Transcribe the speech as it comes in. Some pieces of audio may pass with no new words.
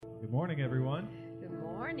Good morning, everyone. Good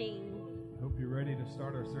morning. Hope you're ready to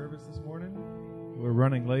start our service this morning. We're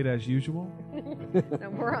running late as usual.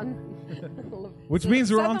 And we're on, which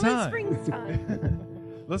means we're on Sutherland time. Springs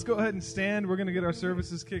time. Let's go ahead and stand. We're going to get our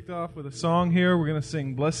services kicked off with a song here. We're going to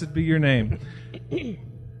sing "Blessed Be Your Name."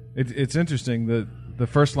 It's interesting that the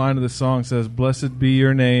first line of the song says, "Blessed be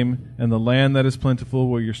your name, and the land that is plentiful,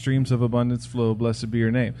 where your streams of abundance flow. Blessed be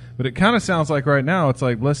your name." But it kind of sounds like right now it's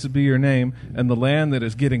like, "Blessed be your name, and the land that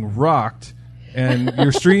is getting rocked, and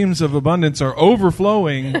your streams of abundance are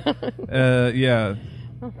overflowing." Yeah.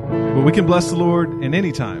 But we can bless the Lord in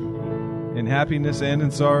any time, in happiness and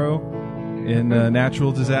in sorrow, in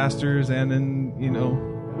natural disasters, and in,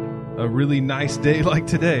 a really nice day like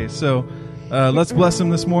today. So let's bless Him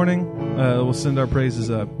this morning. We'll send our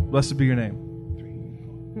praises up. Blessed be your name.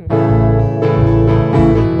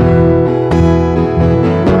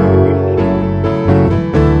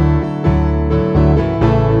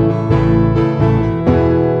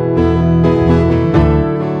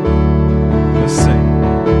 Let's sing.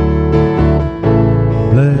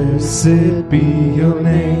 Blessed be your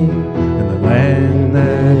name, and the land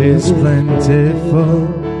that is plentiful,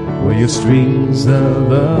 where your streams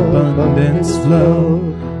of abundance flow.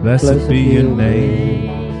 Blessed be your name.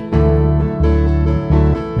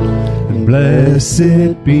 And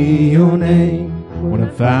blessed be your name when I'm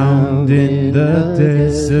found in the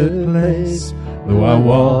desert place. Though I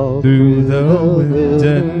walk through the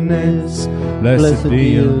wilderness, blessed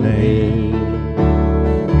be your name.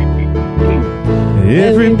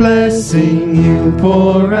 Every blessing you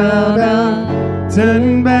pour out, I'll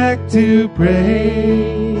turn back to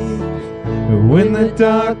praise. When the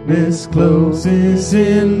darkness closes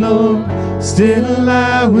in, Lord, still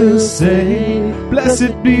I will say,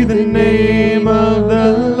 blessed be the name of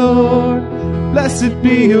the Lord. Blessed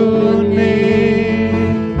be your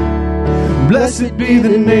name. Blessed be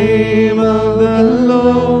the name of the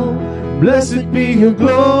Lord. Blessed be your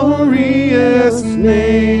glorious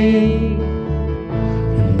name.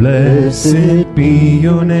 And blessed be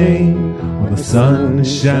your name when the sun is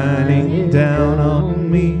shining down on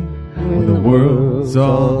me, when the world's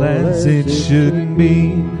all as it should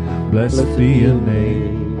be. Blessed be your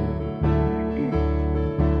name.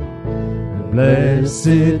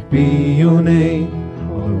 Blessed be your name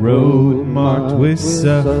on the road marked with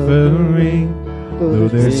suffering. Though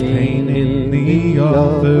there's pain in the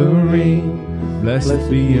offering, blessed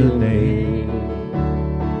be your name.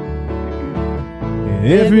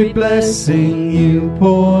 Every blessing you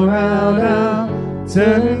pour out, I'll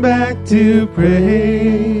turn back to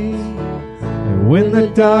praise. And when the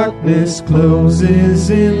darkness closes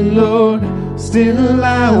in, Lord, still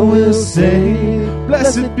I will say,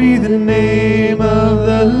 blessed be the name of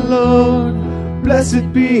the Lord.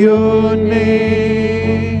 Blessed be your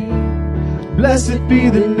name. Blessed be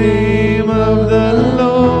the name of the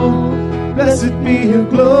Lord. Blessed be your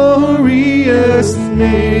glorious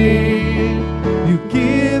name. You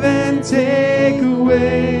give and take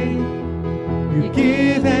away. You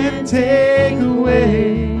give and take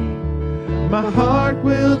away. My heart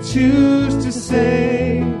will choose to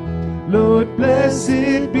say, Lord,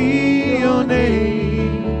 blessed be your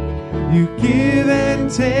name. You give and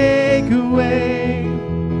take away.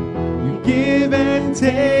 You give and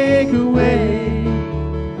take away.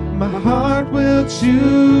 My heart will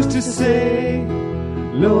choose to say,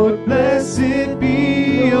 Lord, blessed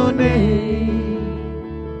be your name.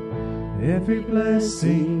 Every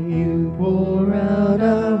blessing you pour out,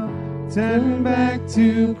 I'll turn back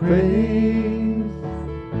to praise.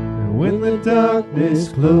 And when the darkness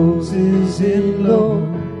closes in, Lord,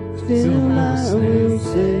 still I will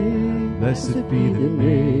say, blessed be the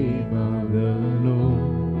name of the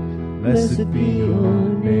Lord. Blessed be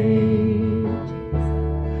your name.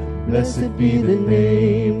 Blessed be the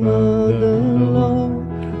name of the Lord.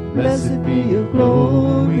 Blessed be your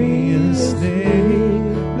glorious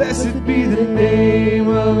name. Blessed be the name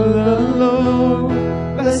of the Lord.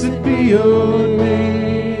 Blessed be your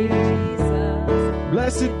name.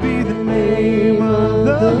 Blessed be the name of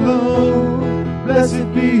the Lord.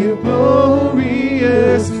 Blessed be your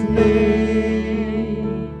glorious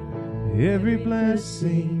name. Every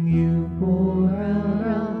blessing you pour out,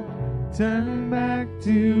 I'll turn back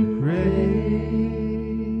to praise.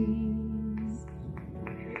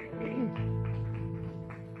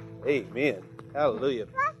 Amen. Hallelujah.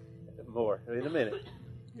 More in a minute.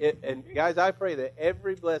 And guys, I pray that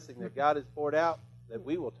every blessing that God has poured out, that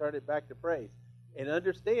we will turn it back to praise. And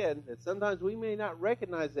understand that sometimes we may not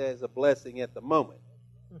recognize that as a blessing at the moment,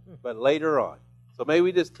 but later on. So may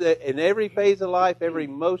we just, in every phase of life, every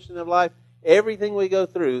motion of life, everything we go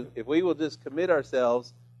through, if we will just commit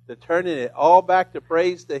ourselves to turning it all back to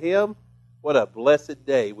praise to Him, what a blessed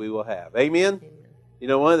day we will have. Amen? Amen. You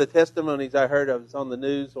know, one of the testimonies I heard of was on the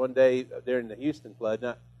news one day during the Houston flood.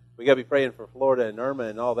 Now, we got to be praying for Florida and Irma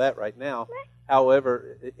and all that right now.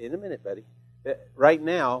 However, in a minute, buddy. Right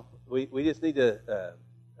now, we just need to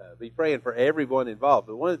be praying for everyone involved.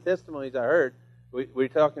 But one of the testimonies I heard, we're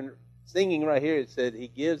talking, singing right here, it said, He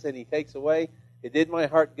gives and He takes away. It did my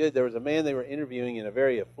heart good. There was a man they were interviewing in a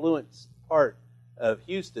very affluent part of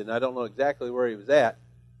Houston. I don't know exactly where he was at,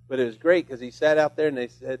 but it was great because he sat out there and they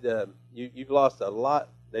said, you've lost a lot.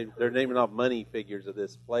 They're naming off money figures of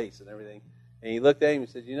this place and everything. And he looked at him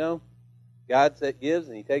and said, you know, God gives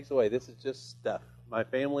and He takes away. This is just stuff. My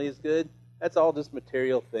family is good. That's all just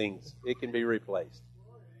material things. It can be replaced.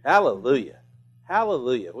 Hallelujah.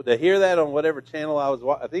 Hallelujah. To hear that on whatever channel I was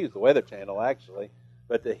watching, I think it was the Weather Channel actually,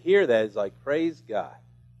 but to hear that is like, praise God.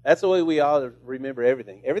 That's the way we ought to remember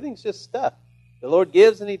everything. Everything's just stuff. The Lord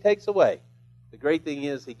gives and He takes away. The great thing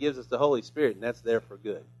is He gives us the Holy Spirit, and that's there for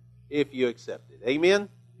good, if you accept it. Amen?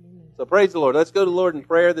 So praise the Lord. Let's go to the Lord in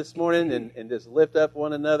prayer this morning and just lift up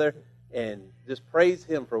one another and just praise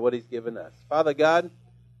Him for what He's given us. Father God,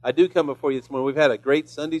 I do come before you this morning. We've had a great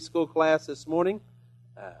Sunday school class this morning.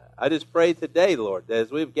 I just pray today, Lord, that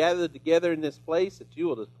as we've gathered together in this place, that You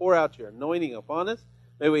will just pour out Your anointing upon us.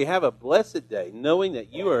 May we have a blessed day, knowing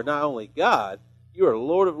that You are not only God, You are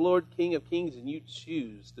Lord of Lords, King of Kings, and You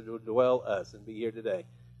choose to dwell us and be here today.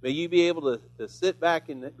 May You be able to sit back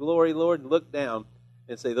in glory, Lord, and look down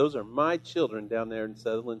and say, those are my children down there in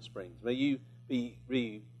Sutherland Springs. May You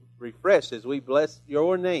be refreshed as we bless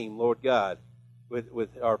Your name, Lord God,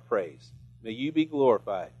 with our praise. May You be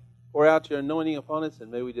glorified. Pour out Your anointing upon us,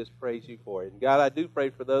 and may we just praise You for it. And God, I do pray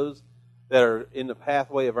for those that are in the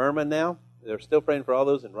pathway of Irma now. They're still praying for all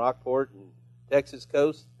those in Rockport and Texas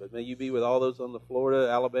coast, but may You be with all those on the Florida,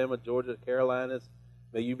 Alabama, Georgia, Carolinas.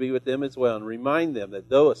 May You be with them as well, and remind them that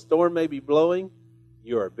though a storm may be blowing,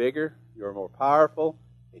 You are bigger, You are more powerful,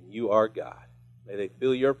 and You are God. May they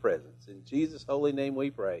feel Your presence. In Jesus' holy name we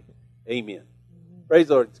pray. Amen. Praise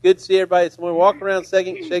the Lord. It's good to see everybody this morning. Walk around a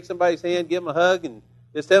second, shake somebody's hand, give them a hug, and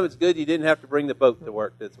just tell them it's good you didn't have to bring the boat to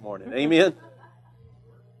work this morning. Amen.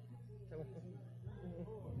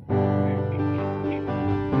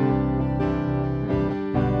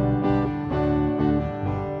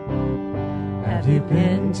 Have you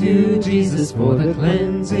been to Jesus for the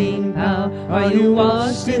cleansing power? Are you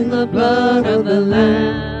washed in the blood of the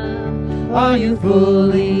Lamb? Are you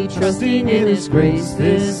fully trusting in His grace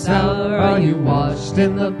this hour? Are you washed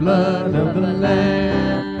in the blood of the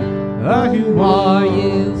Lamb? Are you washed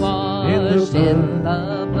in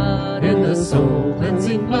the blood, in the soul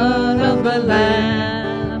cleansing blood of the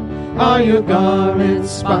Lamb? Are your garments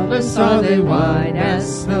spotless? Are they white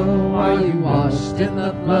as snow? Are you washed in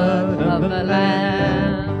the blood of the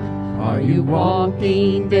Lamb? Are you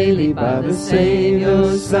walking daily by the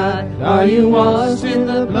Savior's side? Are you washed in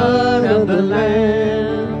the blood of the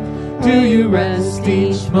Lamb? Do you rest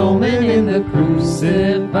each moment in the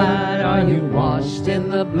crucified? Are you washed in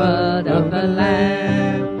the blood of the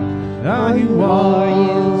Lamb? Are you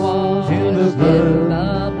washed in the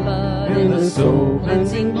blood, in the soul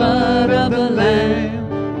cleansing blood of the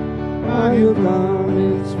Lamb? Are your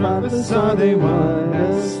garments spotless? Are they white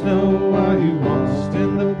as snow? Are you washed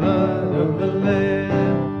in the blood of the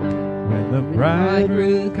Lamb? When the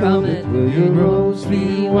bridegroom cometh, will your robes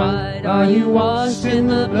be white? Are you washed in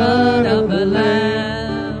the blood of the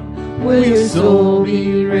Lamb? Will your soul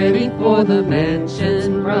be ready for the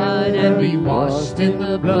mansion bride and be washed in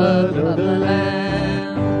the blood of the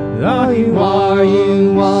Lamb? Are you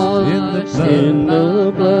washed in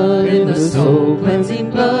the blood, in the soul cleansing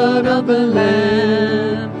blood of the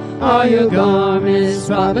Lamb? Are your garments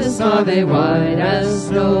spotless? Are they white as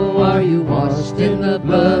snow? Are you washed in the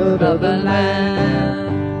blood of the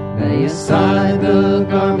Lamb? Lay aside the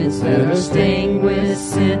garments that are stained with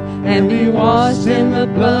sin and be washed in the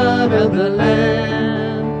blood of the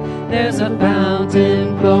Lamb. There's a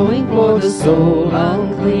fountain flowing for the soul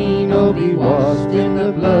unclean. Oh, be washed in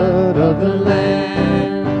the blood of the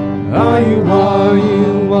Lamb. Are you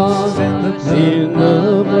washed in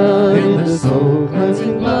the blood, in the soul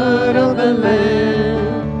cleansing blood of the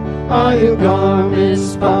Lamb? Are your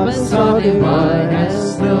garments spotless? Are they white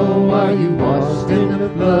as snow? Are you washed in the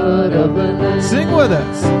blood of the Lamb? Sing with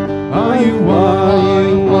us. Are you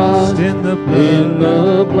washed in the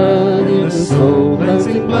blood, in the soul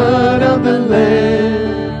cleansing blood of the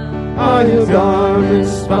Lamb? Are your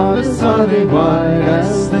garments spotless? Are they white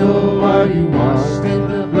as snow? Are you washed in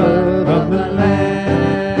the blood of the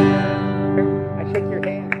Lamb? I shake your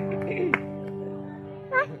hand.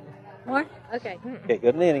 More? Okay. Okay,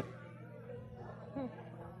 good, Nanny.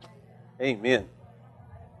 Amen.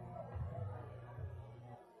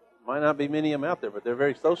 Might not be many of them out there, but they're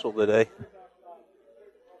very social today.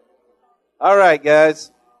 All right,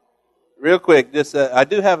 guys. Real quick, just I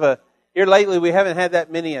do have here lately we haven't had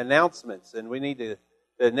that many announcements, and we need to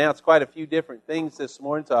announce quite a few different things this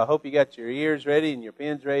morning, so I hope you got your ears ready and your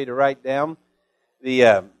pens ready to write down.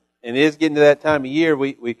 And it is getting to that time of year,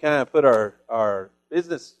 we kind of put our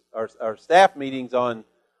business, our staff meetings on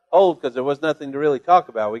hold because there was nothing to really talk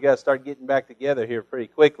about. We got to start getting back together here pretty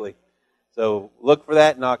quickly. So look for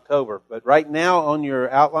that in October. But right now on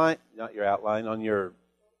your outline, not your outline, on your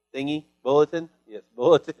thingy, bulletin. Yes,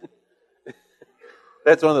 bulletin.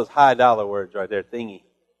 That's one of those high dollar words right there, thingy.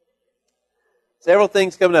 Several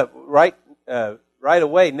things coming up right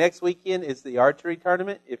away. Next weekend is the archery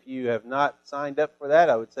tournament. If you have not signed up for that,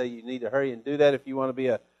 I would say you need to hurry and do that if you want to be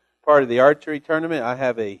a part of the archery tournament. I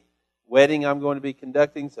have a wedding I'm going to be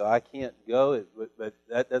conducting, so I can't go, but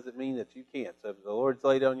that doesn't mean that you can't. So if the Lord's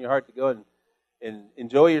laid on your heart to go and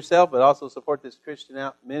enjoy yourself, but also support this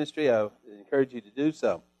Christian ministry, I encourage you to do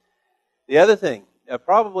so. The other thing, I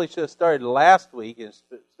probably should have started last week, and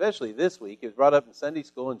especially this week. It was brought up in Sunday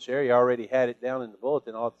school, and Sherry already had it down in the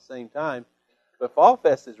bulletin all at the same time. But Fall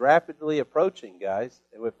Fest is rapidly approaching, guys.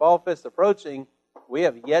 And with Fall Fest approaching, we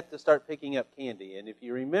have yet to start picking up candy. And if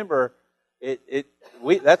you remember,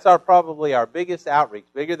 that's probably our biggest outreach,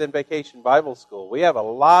 bigger than Vacation Bible School. We have a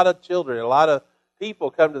lot of children, a lot of people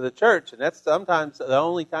come to the church, and that's sometimes the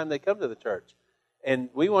only time they come to the church. And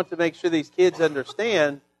we want to make sure these kids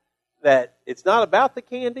understand that it's not about the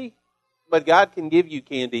candy, but God can give you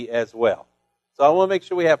candy as well. So I want to make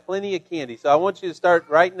sure we have plenty of candy. So I want you to start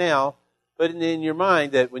right now putting it in your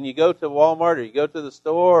mind that when you go to Walmart or you go to the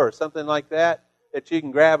store or something like that, that you can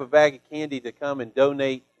grab a bag of candy to come and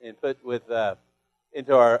donate and put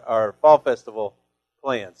into our Fall Festival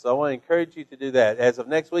plan. So I want to encourage you to do that. As of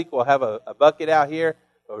next week, we'll have a bucket out here,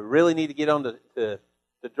 but we really need to get on to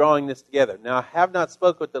drawing this together. Now, I have not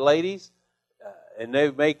spoke with the ladies, and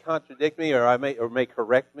they may contradict me or may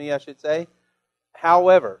correct me, I should say.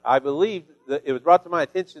 However, I believe that it was brought to my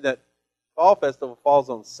attention that Fall Festival falls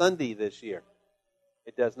on Sunday this year.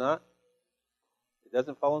 It does not? It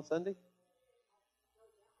doesn't fall on Sunday?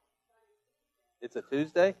 It's a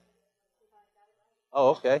Tuesday?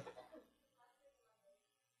 Oh, okay.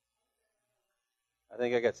 I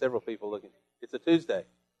think I got several people looking. It's a Tuesday.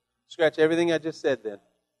 Scratch everything I just said then.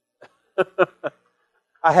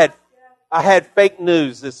 I had fake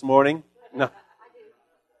news this morning. No.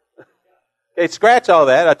 Okay, scratch all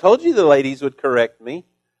that. I told you the ladies would correct me.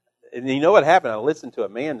 And you know what happened? I listened to a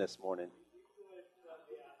man this morning.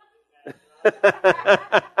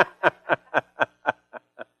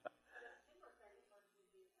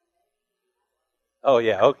 Oh,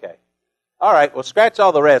 yeah, okay. All right, well, scratch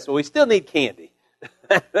all the rest, but we still need candy.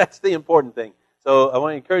 That's the important thing. So I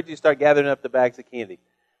want to encourage you to start gathering up the bags of candy.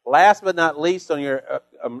 Last but not least, on your,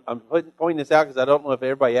 I'm pointing this out because I don't know if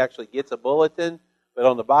everybody actually gets a bulletin, but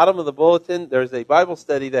on the bottom of the bulletin, there's a Bible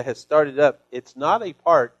study that has started up. It's not a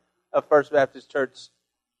part of First Baptist Church,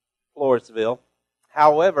 Floresville.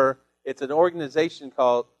 However, it's an organization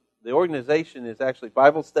the organization is actually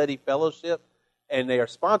Bible Study Fellowship, and they are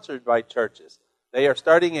sponsored by churches. They are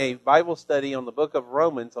starting a Bible study on the book of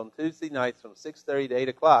Romans on Tuesday nights from 6:30 to 8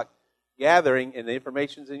 o'clock, gathering, and the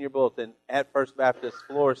information's in your bulletin, at First Baptist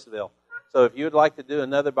Floresville. So if you would like to do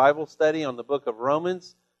another Bible study on the book of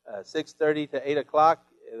Romans, 6:30 to 8 o'clock,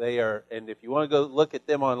 they are, and if you want to go look at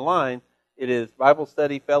them online, it is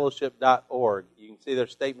BibleStudyFellowship.org. You can see their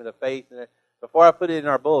statement of faith. Before I put it in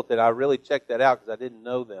our bulletin, I really checked that out because I didn't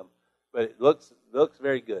know them. But it looks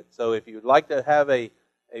very good. So if you would like to have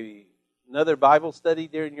another Bible study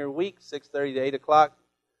during your week, 6:30 to 8 o'clock,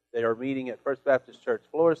 they are meeting at First Baptist Church,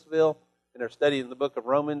 Floresville, and they're studying the book of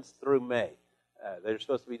Romans through May. They're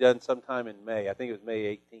supposed to be done sometime in May. I think it was May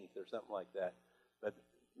 18th or something like that. But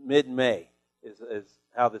mid-May is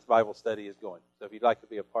how this Bible study is going. So if you'd like to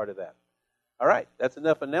be a part of that. All right, that's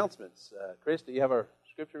enough announcements. Chris, do you have our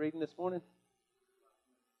scripture reading this morning?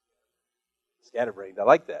 Scatterbrained. I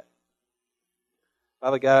like that.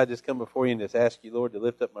 Father God, I just come before you and just ask you, Lord, to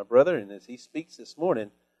lift up my brother. And as he speaks this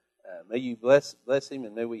morning, may you bless him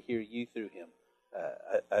and may we hear you through him.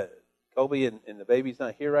 Colby and the baby's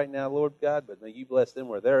not here right now, Lord God, but may you bless them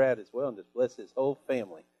where they're at as well and just bless his whole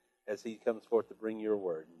family as he comes forth to bring your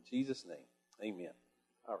word. In Jesus' name, amen.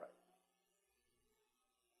 All right.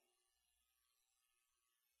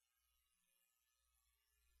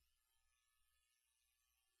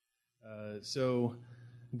 So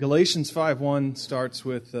Galatians 5:1 starts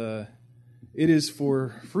with, it is for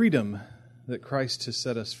freedom that Christ has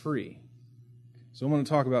set us free. So I want to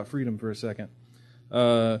talk about freedom for a second.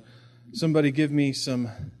 somebody give me some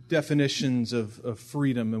definitions of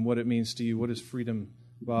freedom and what it means to you. What is freedom,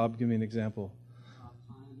 Bob? Give me an example.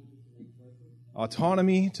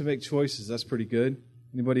 Autonomy to make choices. That's pretty good.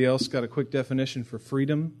 Anybody else got a quick definition for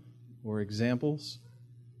freedom or examples?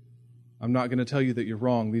 I'm not going to tell you that you're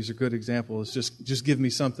wrong. These are good examples. Just give me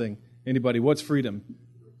something. Anybody, what's freedom?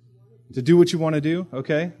 To do what you want to do?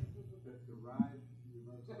 Okay.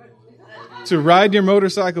 To ride your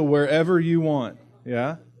motorcycle wherever you want.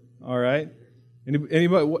 Yeah? All right. Anybody?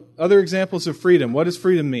 What other examples of freedom? What does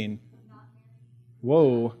freedom mean?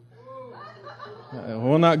 Whoa.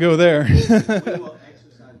 We'll not go there. We will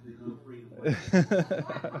exercise the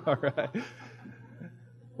freedom. All right.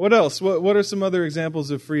 What else? What are some other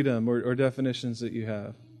examples of freedom or definitions that you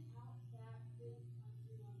have?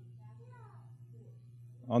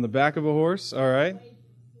 On the back of a horse. All right.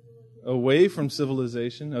 Away from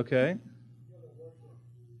civilization. Okay.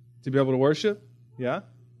 To be able to worship? Yeah.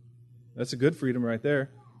 That's a good freedom right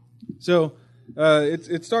there. So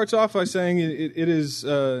it starts off by saying it is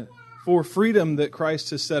for freedom that Christ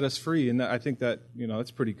has set us free. And I think that,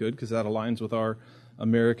 that's pretty good because that aligns with our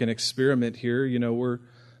American experiment here. We're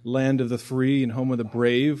land of the free and home of the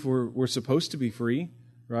brave. We're supposed to be free,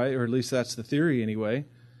 right? Or at least that's the theory anyway.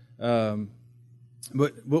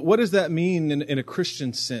 But what does that mean in a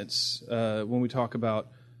Christian sense when we talk about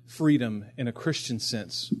freedom in a Christian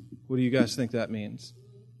sense? What do you guys think that means?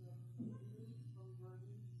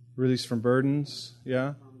 Release from burdens,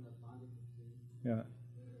 yeah? Yeah.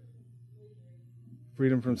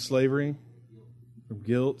 Freedom from slavery, from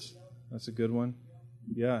guilt. That's a good one.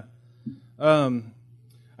 Yeah. I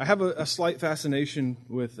have a slight fascination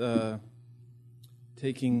with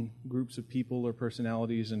taking groups of people or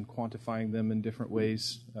personalities and quantifying them in different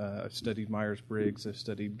ways. I've studied Myers-Briggs. I've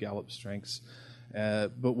studied Gallup Strengths.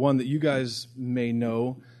 But one that you guys may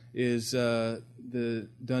know is the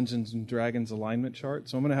Dungeons and Dragons alignment chart.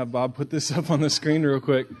 So I'm going to have Bob put this up on the screen real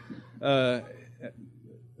quick.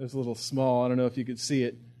 It's a little small. I don't know if you could see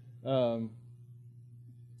it. So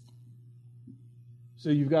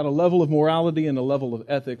you've got a level of morality and a level of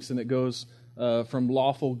ethics, and it goes from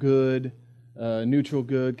lawful good, neutral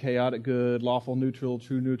good, chaotic good, lawful neutral,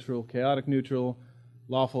 true neutral, chaotic neutral,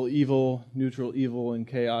 lawful evil, neutral evil, and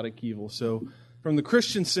chaotic evil. So from the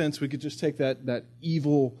Christian sense, we could just take that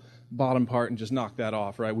evil bottom part and just knock that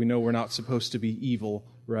off, right? We know we're not supposed to be evil,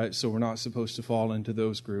 right? So we're not supposed to fall into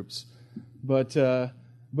those groups. But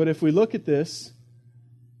if we look at this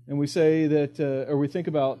and we say that, or we think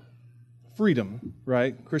about freedom,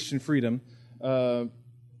 right? Christian freedom,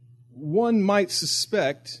 one might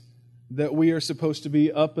suspect that we are supposed to be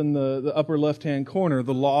up in the upper left-hand corner,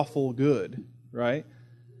 the lawful good, right?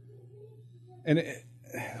 And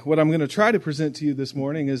what I'm going to try to present to you this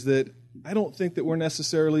morning is that I don't think that we're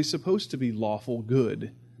necessarily supposed to be lawful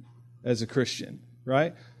good as a Christian,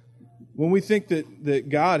 right? When we think that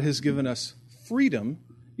God has given us freedom,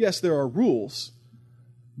 yes, there are rules,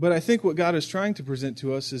 but I think what God is trying to present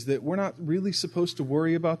to us is that we're not really supposed to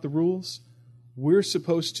worry about the rules. We're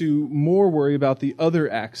supposed to more worry about the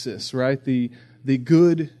other axis, right? The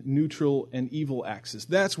good, neutral, and evil axis.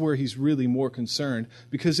 That's where he's really more concerned,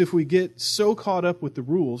 because if we get so caught up with the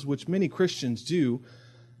rules, which many Christians do,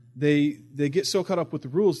 they get so caught up with the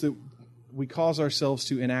rules that we cause ourselves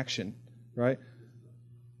to inaction, right?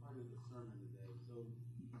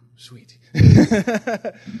 Sweet.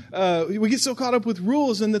 We get so caught up with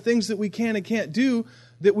rules and the things that we can and can't do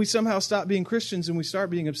that we somehow stop being Christians and we start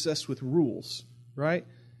being obsessed with rules, right?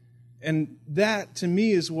 And that, to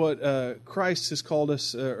me, is what Christ has called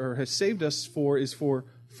us or has saved us for, is for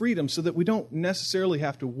freedom, so that we don't necessarily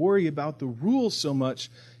have to worry about the rules so much.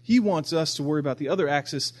 He wants us to worry about the other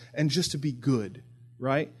axis and just to be good,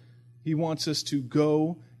 right? He wants us to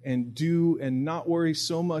go and do and not worry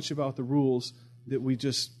so much about the rules that we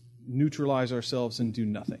just neutralize ourselves and do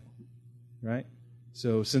nothing, right?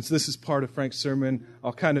 So since this is part of Frank's sermon,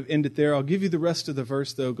 I'll kind of end it there. I'll give you the rest of the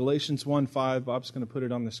verse, though. Galatians 1:5, Bob's going to put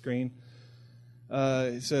it on the screen.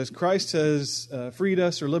 It says, Christ has freed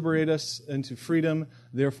us or liberated us into freedom.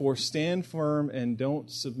 Therefore, stand firm and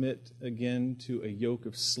don't submit again to a yoke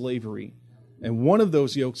of slavery. And one of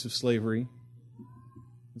those yokes of slavery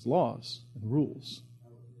is laws and rules.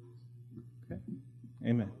 Okay?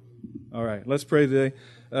 Amen. All right, let's pray today.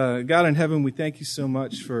 God in heaven, we thank you so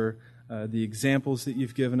much for the examples that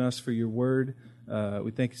you've given us, for your word.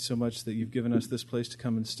 We thank you so much that you've given us this place to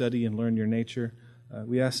come and study and learn your nature.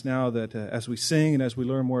 We ask now that as we sing and as we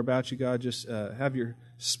learn more about you, God, just have your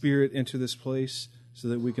Spirit enter this place so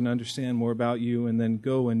that we can understand more about you and then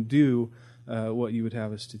go and do what you would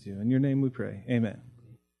have us to do. In your name we pray. Amen.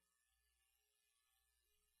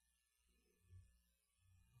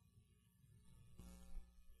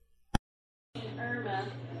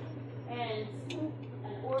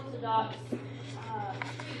 priests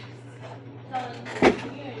telling the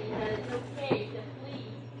community that it's okay to flee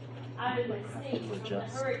out of the city from the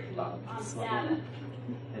hurricane on Sabbath.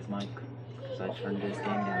 His mic, because I turned his game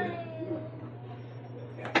down.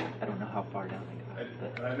 I don't know how far down it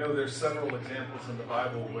got. And I know there's several examples in the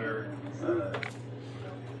Bible where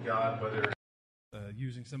God, whether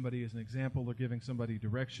using somebody as an example or giving somebody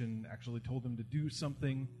direction, actually told them to do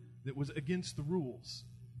something that was against the rules.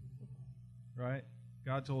 Right?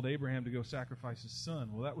 God told Abraham to go sacrifice his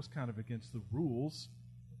son. Well, that was kind of against the rules,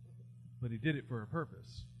 but he did it for a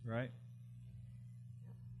purpose, right?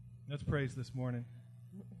 Let's praise this morning.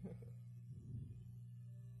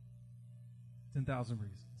 10,000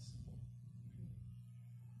 reasons.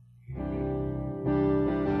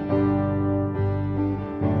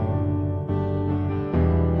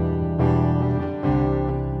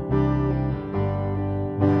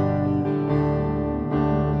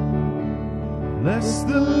 Bless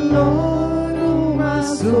the Lord, oh my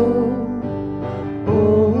soul,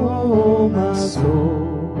 oh my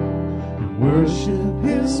soul, and worship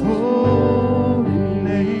His holy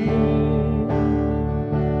name.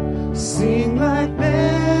 Sing like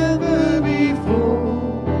never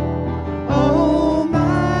before, oh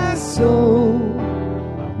my soul,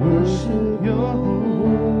 I worship Your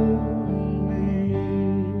holy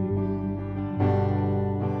name.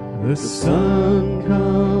 The sun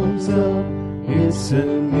comes up, it's a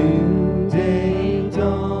new day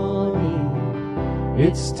dawning.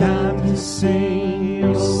 It's time to sing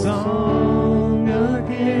Your song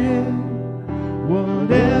again.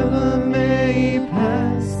 Whatever may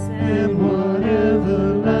pass and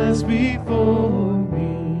whatever lies before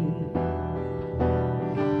me,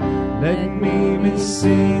 let me be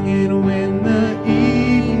singing when the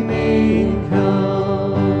evening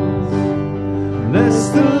comes. Bless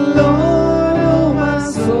the Lord, oh my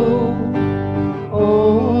soul,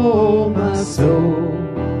 oh my soul,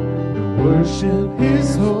 and worship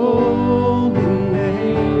His holy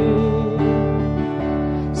name.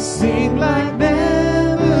 Sing like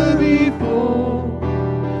never before,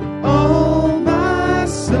 oh my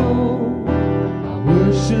soul, I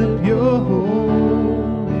worship Your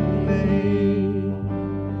holy name.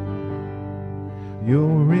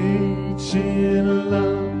 You're rich in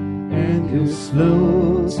love and You're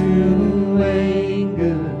slow to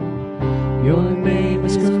anger. Your name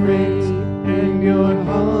is great and Your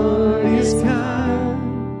heart is kind.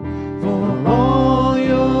 For all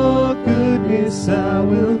Your goodness I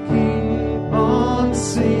will keep on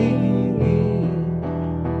singing.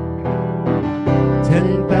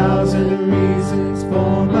 10,000 reasons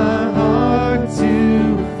for my heart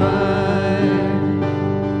to find.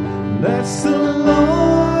 Bless the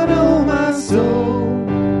Lord, oh my soul,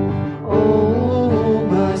 oh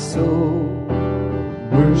my soul,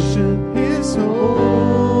 worship His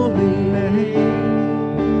holy name.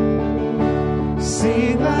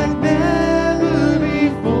 Sing like never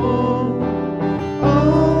before,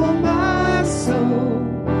 oh my soul,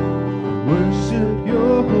 worship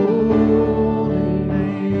Your holy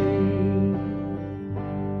name.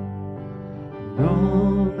 And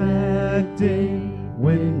on that day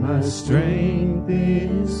when my strength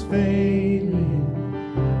is failing,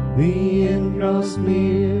 the end draws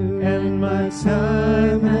near and my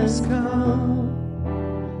time has come,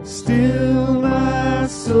 still my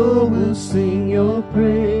soul will sing Your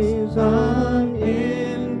praise unending.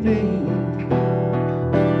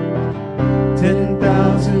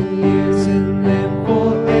 10,000 years and then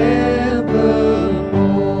forevermore.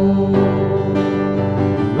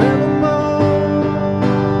 Forevermore.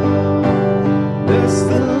 Bless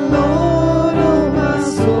the Lord, oh my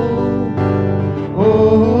soul,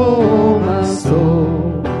 oh my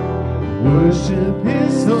soul, worship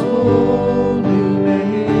His holy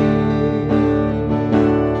name.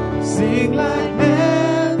 Sing like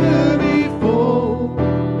never before,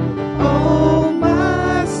 oh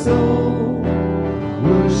my soul,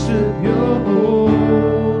 worship Your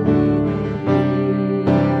holy name.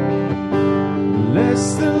 Bless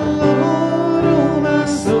the Lord, oh my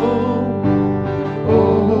soul,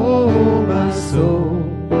 oh my soul,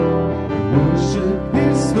 worship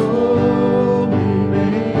His holy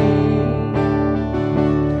name.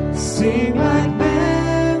 Sing like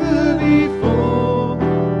never before,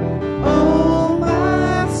 oh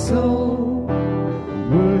my soul,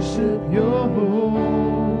 worship Your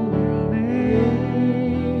holy name.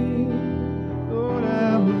 Oh,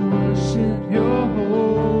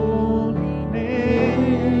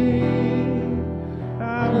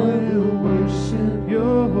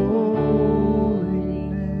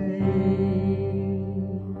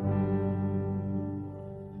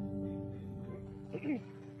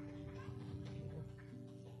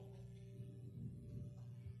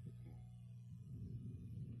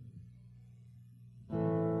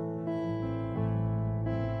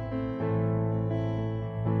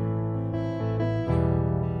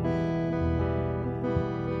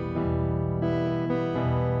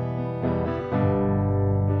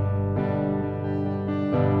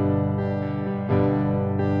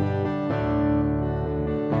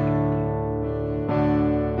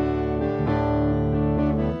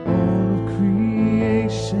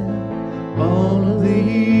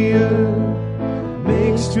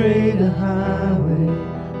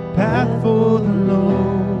 path for the Lord.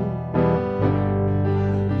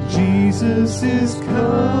 Jesus is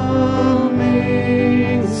coming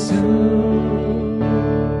soon.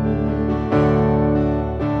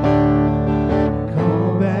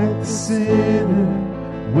 Call back the sinner,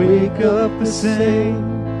 wake up the saint.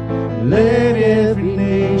 Let every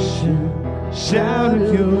nation shout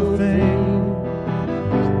of your fame.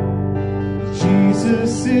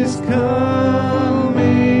 Jesus is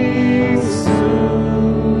coming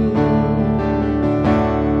soon.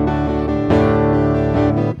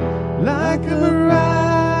 Like a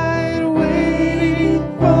bride waiting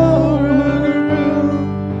for her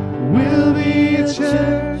groom, we'll be a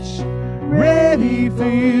church ready for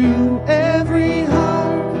you. Every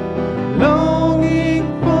heart longing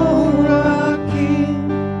for our King,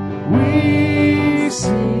 we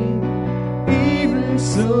sing, even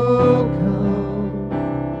so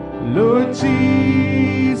come, Lord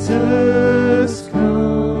Jesus,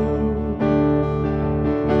 come.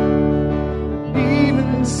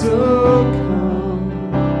 Even so come,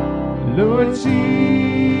 Lord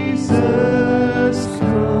Jesus,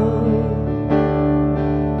 come.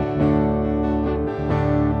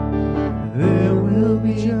 There will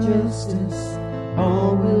be justice,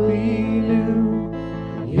 all will be new.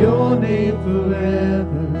 Your name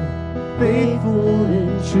forever, faithful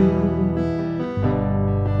and true.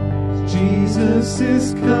 Jesus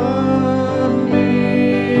is coming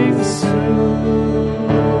soon.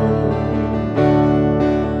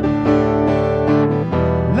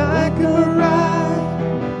 Like a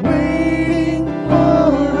bride waiting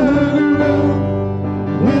for her groom,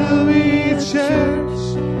 we'll be a church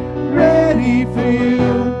ready for you.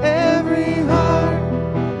 Every heart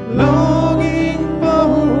longing for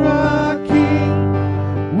our King,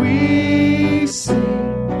 we sing,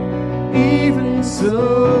 even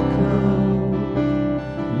so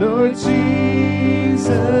come, Lord Jesus,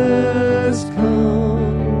 come.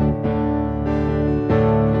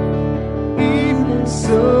 Even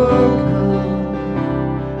so come,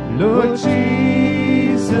 Lord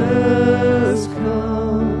Jesus,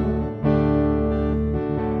 come.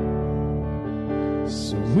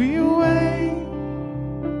 So we wait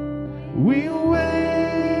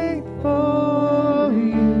for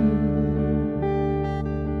you.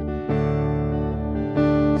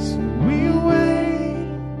 So we wait,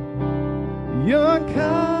 you're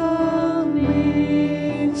coming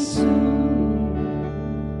soon.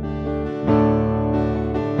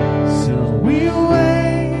 So we wait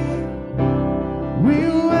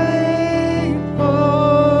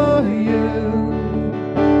for you.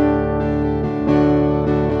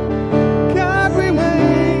 God, we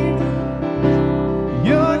wait,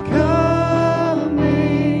 you're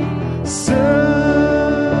coming soon.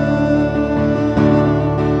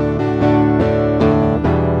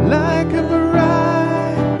 Like a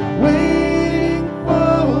bride waiting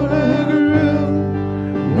for her groom,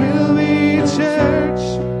 we'll be a church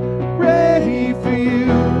ready for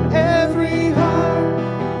you. Every heart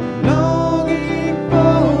longing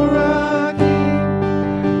for our King,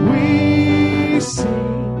 we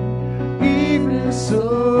sing, even so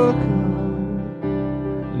come,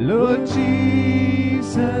 Lord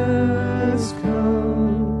Jesus, come.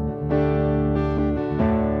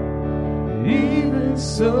 Even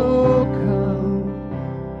so come,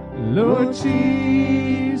 Lord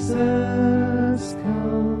Jesus, come.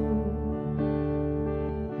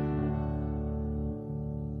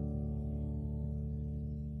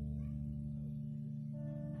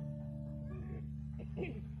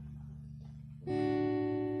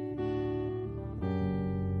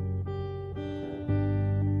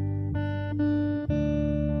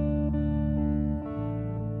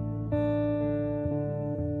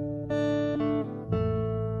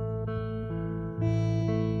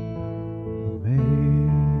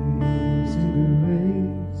 Amazing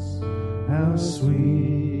grace, how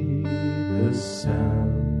sweet the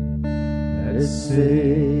sound that has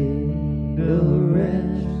saved a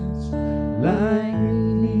wretch like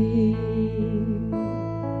me.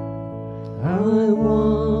 How I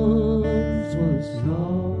once was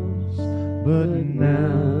lost, but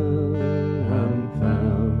now I'm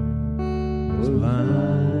found. Was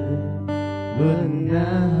blind, but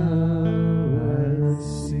now I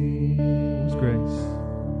see. Was grace.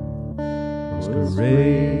 Was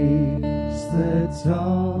grace that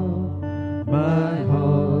taught my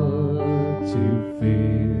heart to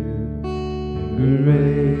fear, and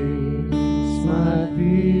grace my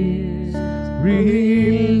fears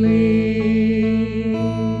relieve.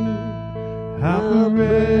 How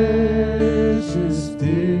precious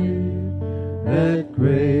did that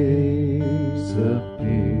grace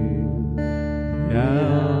appear.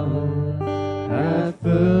 Now I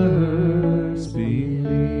first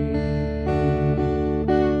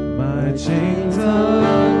chains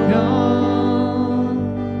are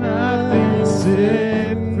gone, I've been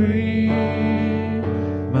set free.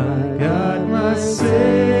 My God, my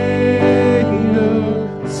Savior,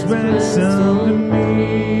 has ransomed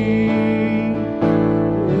me.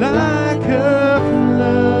 Like a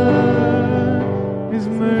flood, His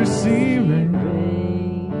mercy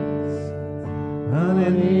reigns,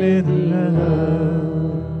 unending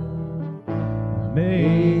love,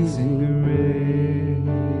 amazing grace.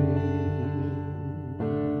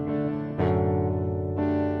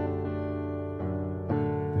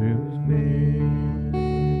 Through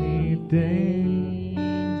many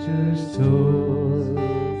dangers, toils,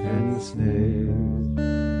 and snares,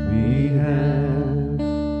 we have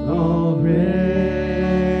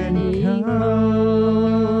already come.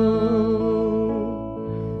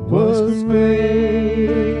 Was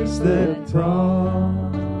grace that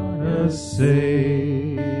brought us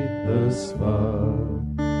safe thus far,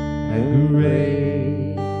 and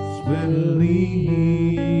grace will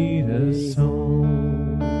lead us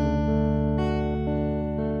home.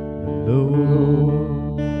 The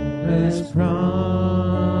Lord has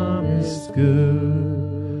promised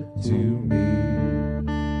good to me.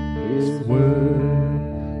 His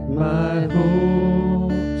word, my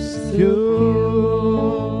hope secure.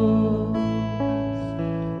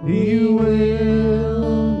 He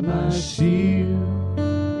will my shield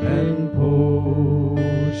and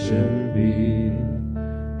portion be,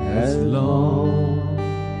 as long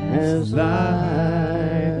as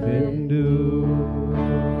life endures.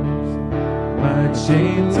 My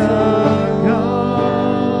chains are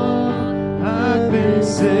gone, I've been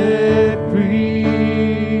set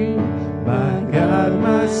free. My God,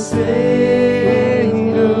 my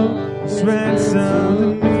Savior, has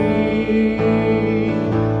ransomed me.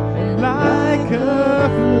 And like a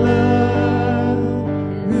flood,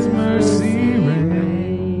 His mercy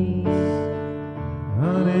reigns,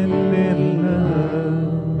 unending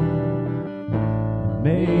love,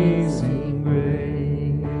 amazing grace.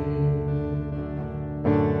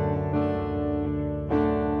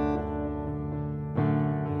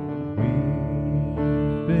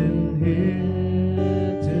 We've been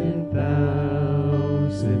here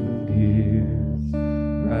 10,000 years,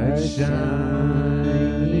 bright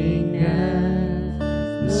shining as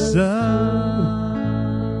the sun.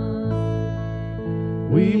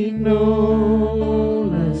 We've no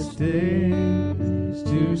less days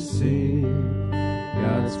to sing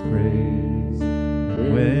God's praise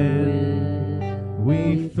when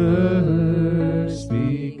we first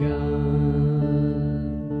begun.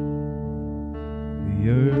 The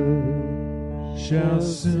earth shall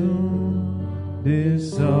soon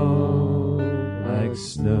dissolve like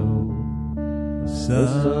snow, the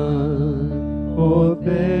sun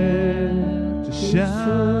forbear to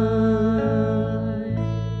shine.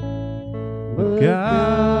 But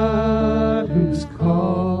God, who's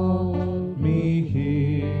called me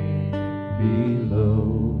here below,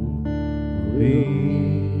 will be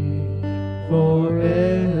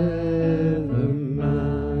forever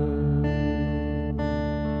mine.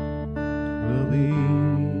 Will be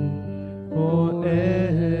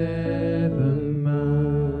forever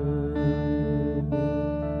mine.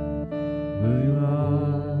 Will you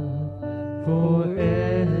are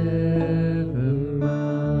forever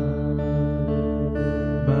mine.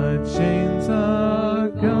 My chains are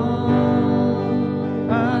gone,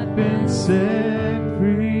 I've been set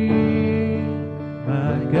free.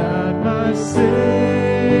 My God, my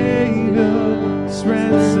Savior, has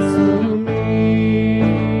ransomed me.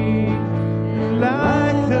 And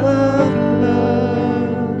like a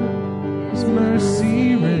flood, His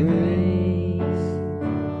mercy reigns,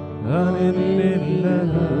 unending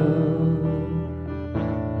love,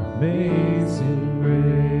 amazing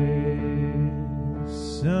grace,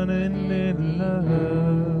 unending love,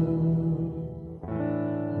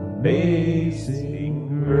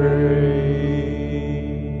 amazing grace.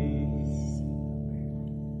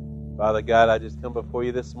 Father God, I just come before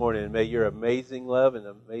you this morning, and may your amazing love and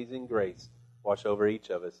amazing grace wash over each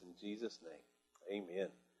of us. In Jesus' name, amen.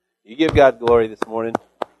 You give God glory this morning.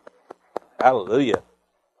 Hallelujah.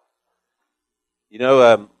 You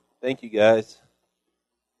know, thank you guys.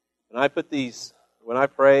 When I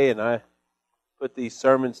pray and I put these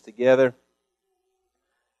sermons together,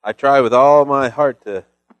 I try with all my heart to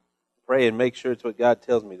pray and make sure it's what God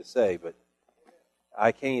tells me to say, but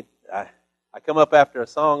I can't. I come up after a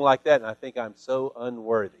song like that, and I think I'm so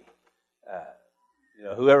unworthy.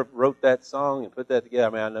 Whoever wrote that song and put that together, I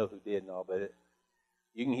mean, I know who did and all, but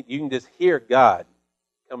you can just hear God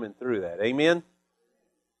coming through that. Amen?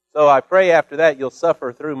 So I pray after that you'll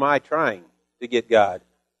suffer through my trying to get God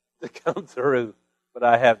to come through what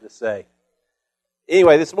I have to say.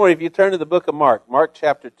 Anyway, this morning, if you turn to the book of Mark, Mark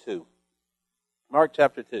chapter 2. Mark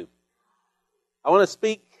chapter 2. I want to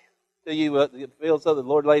speak to you, it feels so the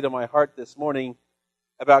Lord laid on my heart this morning,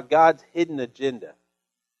 about God's hidden agenda.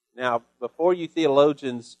 Now, before you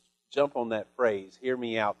theologians jump on that phrase, hear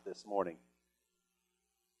me out this morning.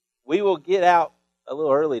 We will get out a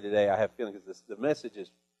little early today, I have a feeling, because the message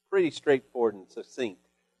is pretty straightforward and succinct.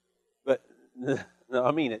 But, no,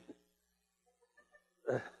 I mean it.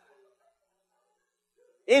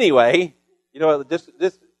 Anyway, you know what,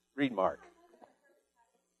 just read Mark.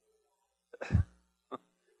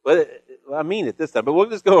 But I mean it this time, but we'll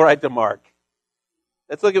just go right to Mark.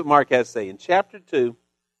 Let's look at what Mark has to say. In chapter 2,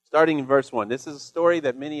 starting in verse 1, this is a story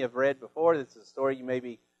that many have read before. This is a story you may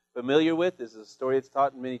be familiar with. This is a story that's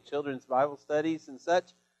taught in many children's Bible studies and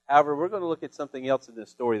such. However, we're going to look at something else in this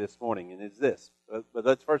story this morning, and it's this. But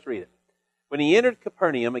let's first read it. When he entered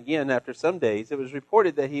Capernaum again after some days, it was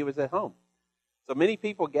reported that he was at home. So many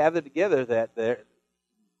people gathered together that there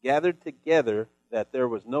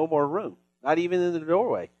was no more room, not even in the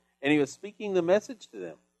doorway. And he was speaking the message to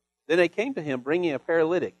them. Then they came to him, bringing a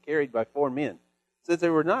paralytic carried by 4 men. Since they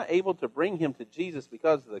were not able to bring him to Jesus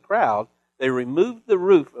because of the crowd, they removed the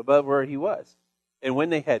roof above where he was. And when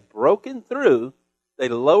they had broken through, they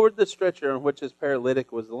lowered the stretcher on which his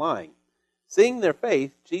paralytic was lying. Seeing their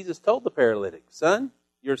faith, Jesus told the paralytic, "Son,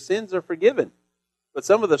 your sins are forgiven." But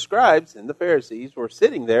some of the scribes and the Pharisees were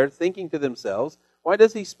sitting there thinking to themselves, "Why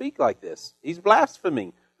does he speak like this? He's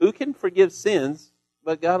blaspheming. Who can forgive sins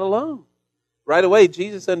but God alone?" Right away,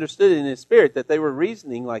 Jesus understood in his spirit that they were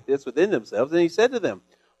reasoning like this within themselves, and he said to them,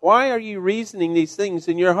 "Why are you reasoning these things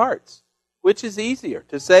in your hearts? Which is easier,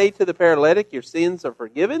 to say to the paralytic, 'Your sins are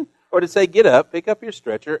forgiven,' or to say, 'Get up, pick up your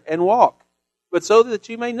stretcher, and walk'? But so that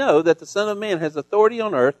you may know that the Son of Man has authority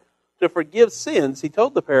on earth to forgive sins," he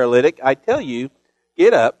told the paralytic, "I tell you,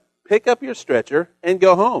 get up, pick up your stretcher, and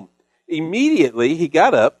go home." Immediately he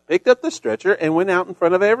got up, picked up the stretcher, and went out in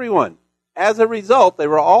front of everyone. As a result, they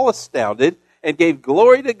were all astounded and gave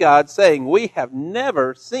glory to God, saying, "We have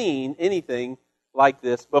never seen anything like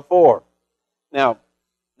this before." Now,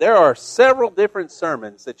 there are several different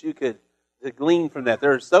sermons that you could glean from that.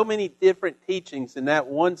 There are so many different teachings in that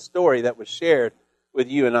one story that was shared with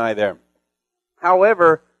you and I there.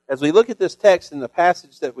 However, as we look at this text in the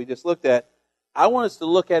passage that we just looked at, I want us to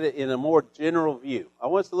look at it in a more general view. I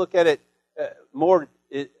want us to look at it more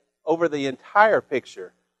over the entire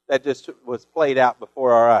picture that just was played out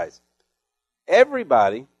before our eyes.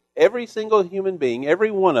 Everybody, every single human being,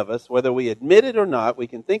 every one of us, whether we admit it or not, we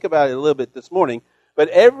can think about it a little bit this morning, but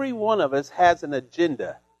every one of us has an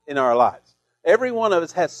agenda in our lives. Every one of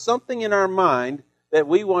us has something in our mind that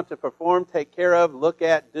we want to perform, take care of, look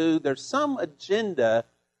at, do. There's some agenda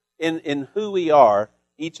in who we are,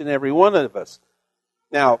 each and every one of us.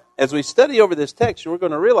 Now, as we study over this text, we're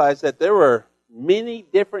going to realize that there were many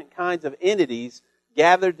different kinds of entities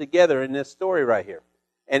gathered together in this story right here.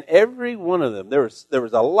 And every one of them, there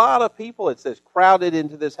was a lot of people, it says, crowded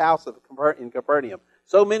into this house in Capernaum.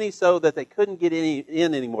 So many so that they couldn't get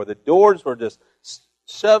in anymore. The doors were just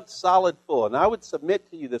shoved solid full. And I would submit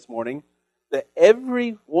to you this morning that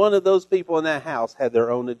every one of those people in that house had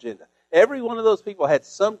their own agenda. Every one of those people had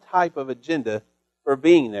some type of agenda for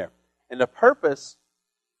being there. And the purpose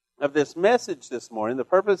of this message this morning, the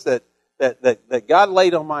purpose that God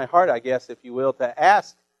laid on my heart, I guess, if you will, to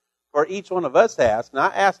ask, for each one of us to ask,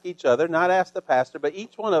 not ask each other, not ask the pastor, but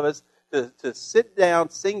each one of us to sit down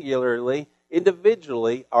singularly,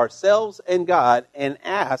 individually, ourselves and God, and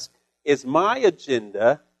ask, is my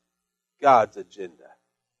agenda God's agenda?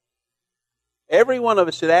 Every one of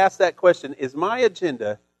us should ask that question, is my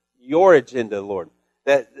agenda your agenda, Lord?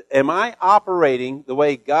 That am I operating the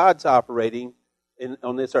way God's operating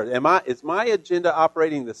on this earth? Is my agenda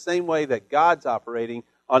operating the same way that God's operating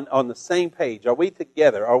on the same page? Are we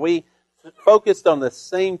together? Are we focused on the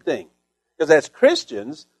same thing? Because as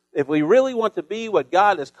Christians, if we really want to be what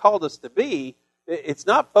God has called us to be, it's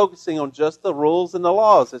not focusing on just the rules and the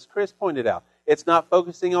laws, as Chris pointed out. It's not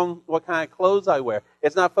focusing on what kind of clothes I wear.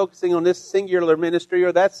 It's not focusing on this singular ministry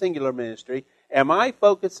or that singular ministry. Am I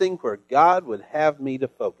focusing where God would have me to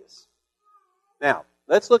focus? Now,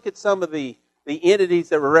 let's look at some of the entities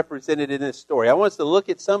that were represented in this story. I want us to look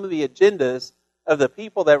at some of the agendas of the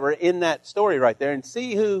people that were in that story right there and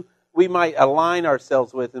see who we might align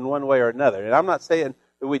ourselves with in one way or another. And I'm not saying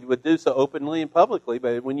that we would do so openly and publicly,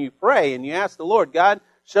 but when you pray and you ask the Lord, God,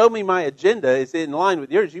 show me my agenda, is it in line with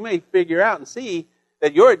yours? You may figure out and see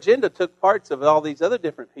that your agenda took parts of all these other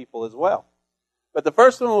different people as well. But the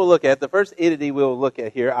first one we'll look at, the first entity we'll look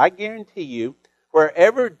at here, I guarantee you,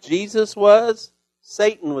 wherever Jesus was,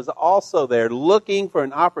 Satan was also there looking for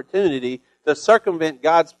an opportunity to circumvent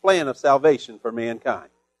God's plan of salvation for mankind.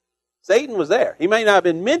 Satan was there. He may not have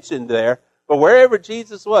been mentioned there, but wherever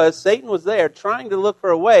Jesus was, Satan was there trying to look for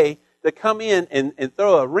a way to come in and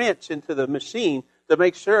throw a wrench into the machine to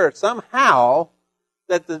make sure somehow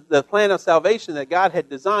that the plan of salvation that God had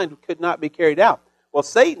designed could not be carried out. Well,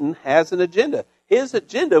 Satan has an agenda. His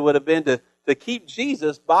agenda would have been to keep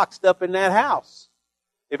Jesus boxed up in that house.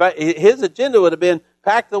 His agenda would have been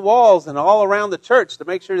pack the walls and all around the church to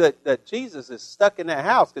make sure that Jesus is stuck in that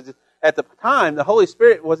house. Because at the time, the Holy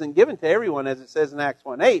Spirit wasn't given to everyone, as it says in Acts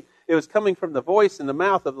 1:8. It was coming from the voice and the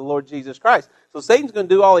mouth of the Lord Jesus Christ. So Satan's going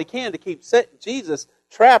to do all he can to keep Jesus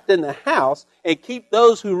trapped in the house and keep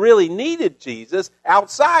those who really needed Jesus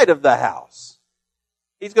outside of the house.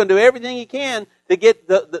 He's going to do everything he can to get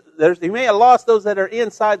he may have lost those that are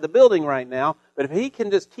inside the building right now, but if he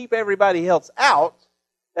can just keep everybody else out,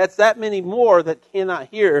 that's that many more that cannot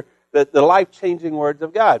hear the life-changing words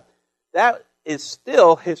of God. That is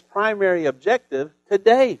still his primary objective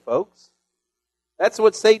today, folks. That's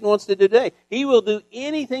what Satan wants to do today. He will do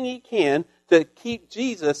anything he can to keep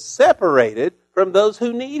Jesus separated from those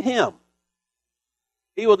who need him.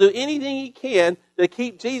 He will do anything he can to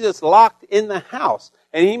keep Jesus locked in the house.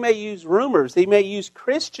 And he may use rumors, he may use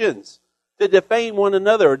Christians to defame one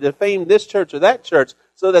another or defame this church or that church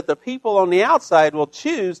so that the people on the outside will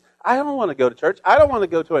choose, I don't want to go to church. I don't want to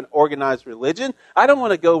go to an organized religion. I don't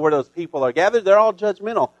want to go where those people are gathered. They're all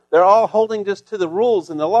judgmental. They're all holding just to the rules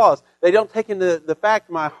and the laws. They don't take into the fact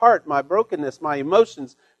my heart, my brokenness, my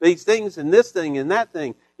emotions, these things and this thing and that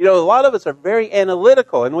thing. You know, a lot of us are very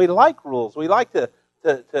analytical and we like rules. We like to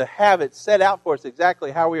have it set out for us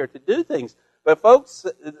exactly how we are to do things. But folks,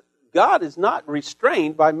 God is not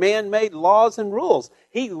restrained by man-made laws and rules.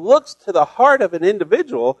 He looks to the heart of an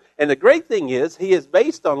individual, and the great thing is, he is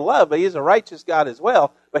based on love, but he is a righteous God as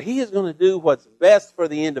well, but he is going to do what's best for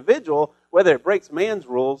the individual, whether it breaks man's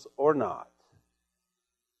rules or not.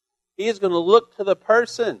 He is going to look to the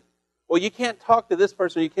person. Well, you can't talk to this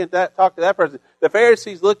person, you can't talk to that person. The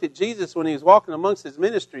Pharisees looked at Jesus when he was walking amongst his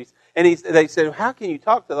ministries, and they said, how can you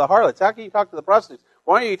talk to the harlots? How can you talk to the prostitutes?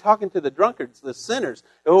 Why are you talking to the drunkards, the sinners?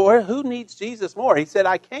 Who needs Jesus more? He said,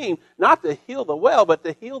 I came not to heal the well, but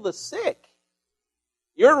to heal the sick.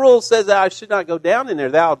 Your rule says that I should not go down in there,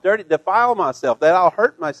 that I'll defile myself, that I'll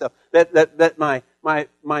hurt myself, that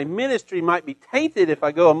my ministry might be tainted if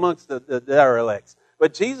I go amongst the derelicts.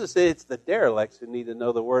 But Jesus said it's the derelicts who need to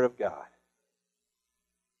know the Word of God.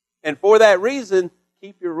 And for that reason,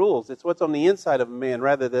 keep your rules. It's what's on the inside of a man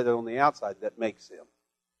rather than on the outside that makes him.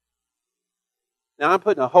 Now, I'm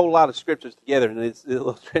putting a whole lot of scriptures together in this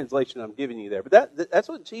little translation I'm giving you there. But that's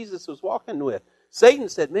what Jesus was walking with. Satan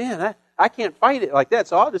said, man, I can't fight it like that,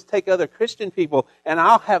 so I'll just take other Christian people and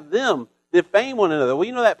I'll have them defame one another. Well,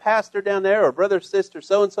 you know that pastor down there or brother, sister,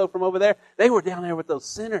 so-and-so from over there? They were down there with those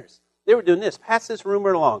sinners. They were doing this. Pass this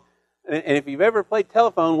rumor along. And if you've ever played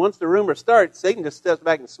telephone, once the rumor starts, Satan just steps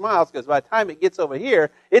back and smiles because by the time it gets over here,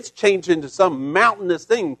 it's changed into some mountainous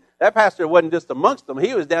thing. That pastor wasn't just amongst them.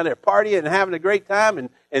 He was down there partying and having a great time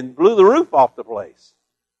and blew the roof off the place.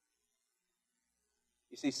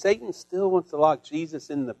 You see, Satan still wants to lock Jesus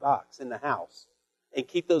in the box, in the house, and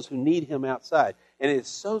keep those who need him outside. And it's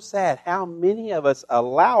so sad how many of us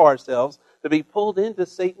allow ourselves to be pulled into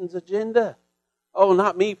Satan's agenda. Oh,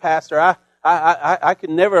 not me, Pastor. I could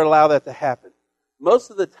never allow that to happen.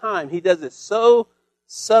 Most of the time, he does it so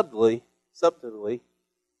subtly,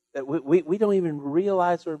 that we don't even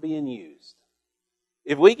realize we're being used.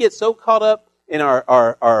 If we get so caught up in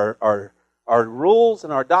our rules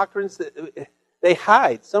and our doctrines, they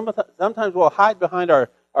hide. Sometimes we'll hide behind our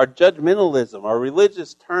judgmentalism, our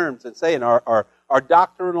religious terms, and saying our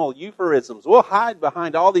doctrinal euphemisms. We'll hide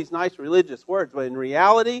behind all these nice religious words, but in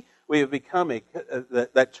reality, we have become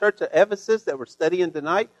that church of Ephesus that we're studying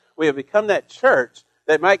tonight. We have become that church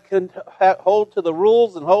that might hold to the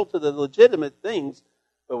rules and hold to the legitimate things,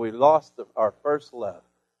 but we lost our first love.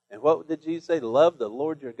 And what did Jesus say? Love the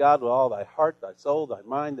Lord your God with all thy heart, thy soul, thy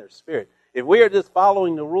mind, thy spirit. If we are just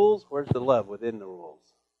following the rules, where's the love within the rules?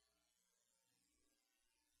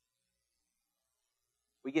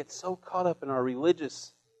 We get so caught up in our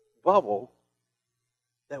religious bubble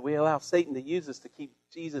that we allow Satan to use us to keep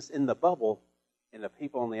Jesus in the bubble and the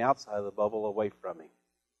people on the outside of the bubble away from him.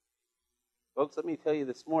 Folks, let me tell you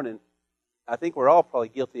this morning, I think we're all probably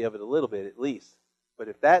guilty of it a little bit at least. But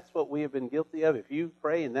if that's what we have been guilty of, if you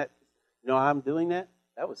pray and I'm doing that,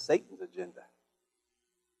 that was Satan's agenda.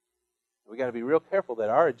 We got to be real careful that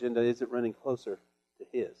our agenda isn't running closer to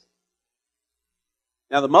his.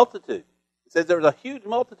 Now the multitude. It says there was a huge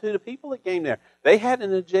multitude of people that came there. They had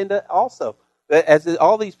an agenda also. As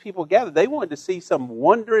all these people gathered, they wanted to see some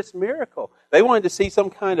wondrous miracle. They wanted to see some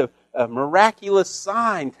kind of miraculous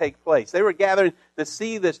sign take place. They were gathering to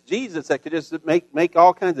see this Jesus that could just make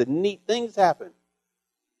all kinds of neat things happen.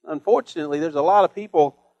 Unfortunately, there's a lot of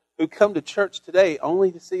people who come to church today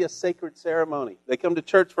only to see a sacred ceremony. They come to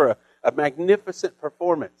church for a magnificent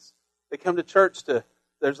performance. They come to church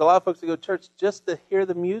there's a lot of folks who go to church just to hear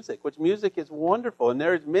the music, which music is wonderful, and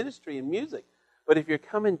there is ministry in music. But if you're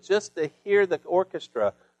coming just to hear the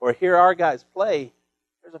orchestra or hear our guys play,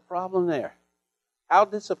 there's a problem there. How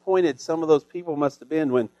disappointed some of those people must have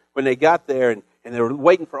been when they got there and they were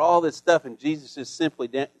waiting for all this stuff, and Jesus just simply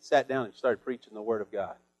sat down and started preaching the Word of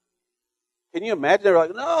God. Can you imagine? They were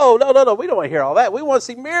like, no, we don't want to hear all that. We want to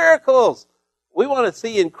see miracles. We want to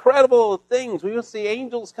see incredible things. We want to see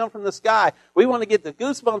angels come from the sky. We want to get the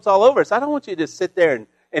goosebumps all over us. I don't want you to just sit there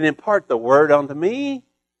and impart the Word onto me.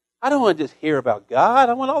 I don't want to just hear about God.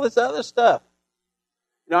 I want all this other stuff.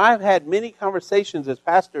 You know, I've had many conversations as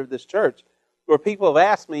pastor of this church where people have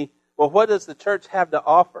asked me, well, what does the church have to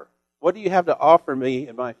offer? What do you have to offer me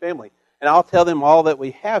and my family? And I'll tell them all that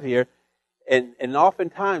we have here. And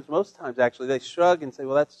oftentimes, most times actually, they shrug and say,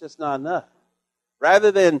 well, that's just not enough.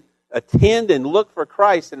 Rather than attend and look for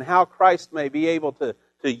Christ and how Christ may be able to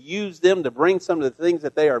use them to bring some of the things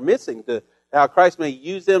that they are missing, to how Christ may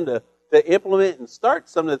use them to implement and start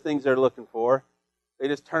some of the things they're looking for, they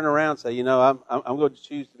just turn around and say, you know, I'm going to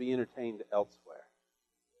choose to be entertained elsewhere.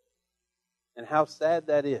 And how sad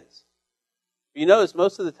that is. You notice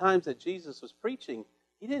most of the times that Jesus was preaching,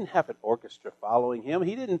 he didn't have an orchestra following him.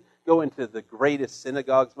 He didn't go into the greatest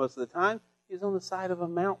synagogues most of the time. He was on the side of a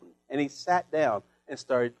mountain. And he sat down and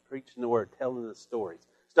started preaching the Word, telling the stories.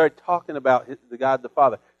 Started talking about the God the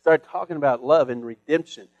Father. Started talking about love and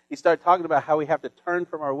redemption. He started talking about how we have to turn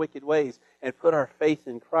from our wicked ways and put our faith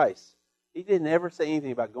in Christ. He didn't ever say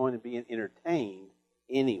anything about going and being entertained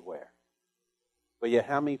anywhere. But yet,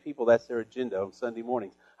 how many people, that's their agenda on Sunday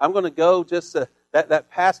mornings? I'm going to go just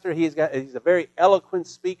that pastor, he's a very eloquent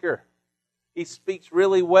speaker. He speaks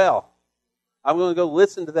really well. I'm going to go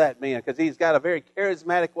listen to that man because he's got a very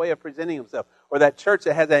charismatic way of presenting himself. Or that church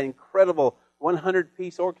that has that incredible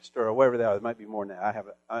 100-piece orchestra or whatever they are. It might be more than that.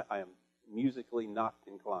 I am musically not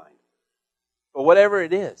inclined. But whatever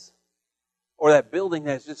it is, or that building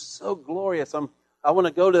that's just so glorious, I want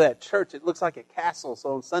to go to that church. It looks like a castle,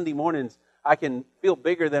 so on Sunday mornings I can feel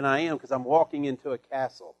bigger than I am because I'm walking into a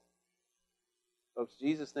castle. Folks,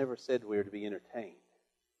 Jesus never said we were to be entertained.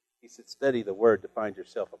 He said, study the Word to find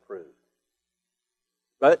yourself approved.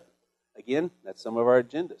 But, again, that's some of our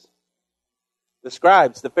agendas. The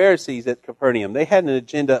scribes, the Pharisees at Capernaum, they had an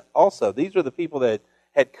agenda also. These were the people that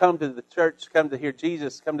had come to the church, come to hear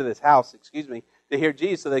Jesus, come to this house, to hear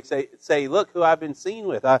Jesus. So they say, look who I've been seen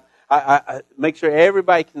with. I make sure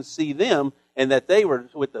everybody can see them, and that they were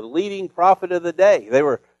with the leading prophet of the day. They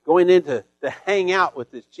were going in to hang out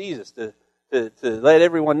with this Jesus, to let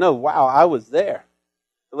everyone know, wow, I was there.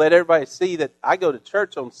 To let everybody see that I go to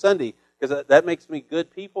church on Sunday because that makes me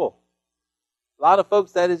good people. A lot of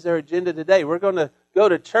folks, that is their agenda today. We're going to go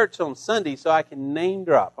to church on Sunday so I can name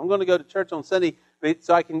drop. I'm going to go to church on Sunday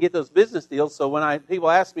so I can get those business deals. So when people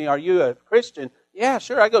ask me, are you a Christian? Yeah,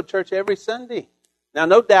 sure, I go to church every Sunday. Now,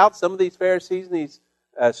 no doubt, some of these Pharisees and these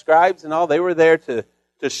scribes and all, they were there to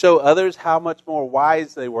show others how much more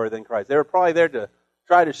wise they were than Christ. They were probably there to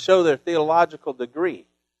try to show their theological degree.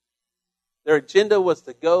 Their agenda was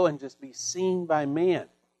to go and just be seen by man.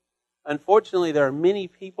 Unfortunately, there are many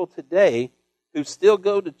people today who still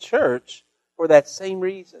go to church for that same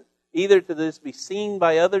reason. Either to just be seen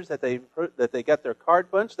by others that they got their card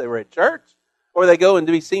punched, they were at church, or they go and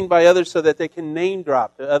to be seen by others so that they can name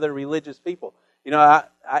drop to other religious people. You know,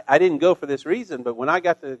 I didn't go for this reason, but when I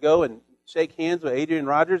got to go and shake hands with Adrian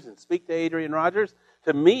Rogers and speak to Adrian Rogers,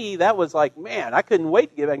 to me, that was like, man, I couldn't wait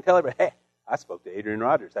to get back and tell everybody, hey, I spoke to Adrian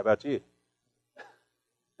Rogers. How about you?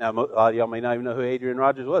 Now, a lot of y'all may not even know who Adrian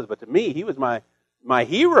Rogers was, but to me, he was my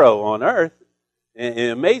hero on earth. And it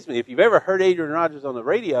amazed me. If you've ever heard Adrian Rogers on the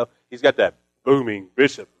radio, he's got that booming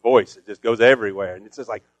bishop voice. It just goes everywhere. And it's just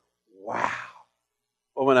like, wow.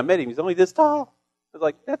 Well, when I met him, he's only this tall. I was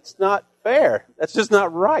like, that's not fair. That's just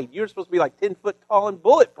not right. You're supposed to be like 10 foot tall and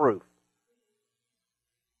bulletproof.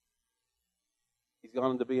 He's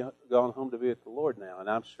gone home to be with the Lord now, and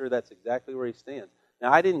I'm sure that's exactly where he stands.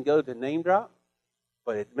 Now, I didn't go to name drop,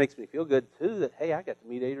 but it makes me feel good, too, that, hey, I got to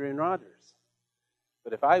meet Adrian Rogers.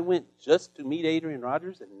 But if I went just to meet Adrian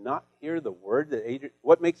Rogers and not hear the word that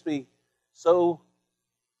what makes me so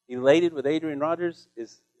elated with Adrian Rogers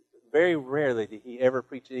is very rarely did he ever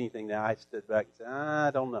preach anything that I stood back and said, I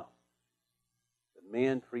don't know. The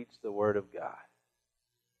man preached the Word of God.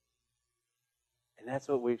 And that's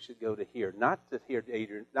what we should go to hear. Not to hear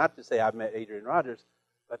Adrian, not to say I met Adrian Rogers,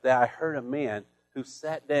 but that I heard a man who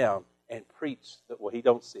sat down and preached. Well, he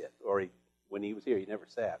don't sit, or when he was here, he never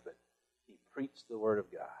sat, but he preached the Word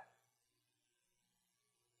of God.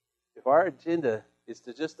 If our agenda is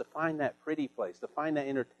to find that pretty place, to find that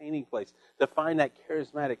entertaining place, to find that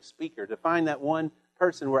charismatic speaker, to find that one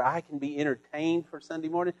person where I can be entertained for Sunday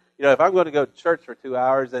morning. If I'm going to go to church for 2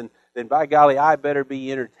 hours, then by golly, I better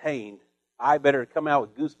be entertained. I better come out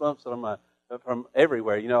with goosebumps from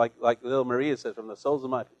everywhere. Like little Maria says, from the soles of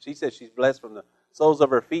my feet. She says she's blessed from the soles of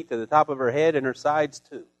her feet to the top of her head and her sides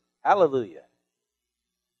too. Hallelujah.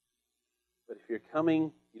 But if you're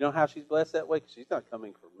coming, you know how she's blessed that way? Because she's not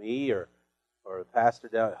coming for me or a pastor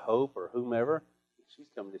down at Hope or whomever. She's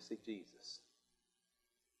coming to see Jesus.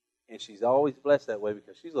 And she's always blessed that way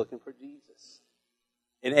because she's looking for Jesus.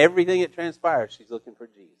 In everything that transpires, she's looking for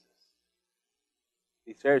Jesus.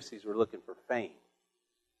 These Pharisees were looking for fame,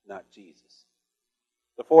 not Jesus.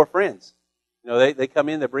 The 4 friends, they come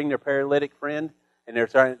in, they bring their paralytic friend, and they're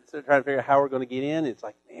trying to figure out how we're going to get in. It's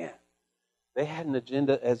like, man, they had an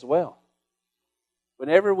agenda as well.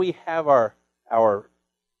 Whenever we have our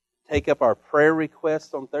take up our prayer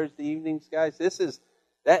requests on Thursday evenings, guys,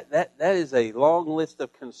 that is a long list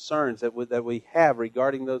of concerns that we have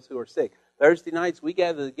regarding those who are sick. Thursday nights we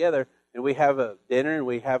gather together and we have a dinner and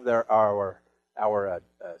we have our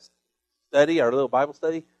study, our little Bible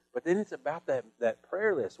study. But then it's about that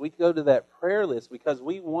prayer list. We go to that prayer list because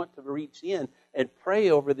we want to reach in and pray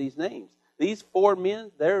over these names. These 4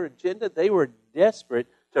 men, their agenda, they were desperate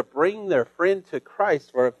to bring their friend to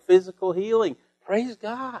Christ for a physical healing. Praise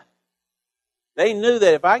God. They knew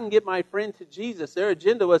that if I can get my friend to Jesus, their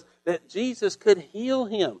agenda was that Jesus could heal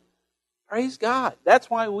him. Praise God. That's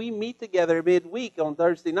why we meet together midweek on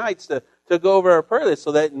Thursday nights to go over our prayer list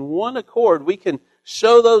so that in one accord we can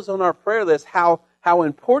show those on our prayer list how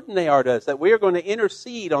important they are to us, that we are going to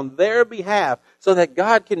intercede on their behalf so that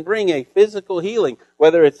God can bring a physical healing,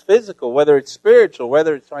 whether it's physical, whether it's spiritual,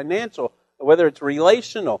 whether it's financial, whether it's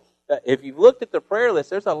relational. If you've looked at the prayer list,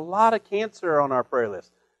 there's a lot of cancer on our prayer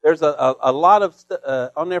list. There's a lot of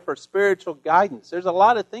on there for spiritual guidance. There's a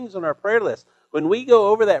lot of things on our prayer list. When we go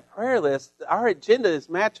over that prayer list, our agenda is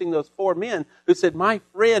matching those 4 men who said, my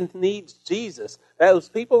friend needs Jesus. Those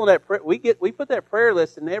people on that we put that prayer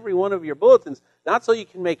list in every one of your bulletins, not so you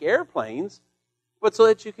can make airplanes, but so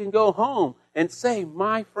that you can go home and say,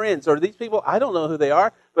 my friends, or these people, I don't know who they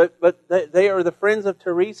are, but they are the friends of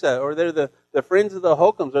Teresa, or they're the friends of the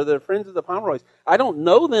Holcombs, or they're the friends of the Pomeroys. I don't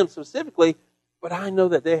know them specifically, but I know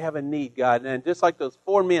that they have a need, God. And just like those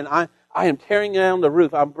 4 men, I am tearing down the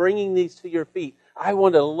roof. I'm bringing these to your feet. I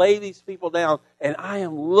want to lay these people down, and I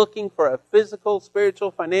am looking for a physical, spiritual,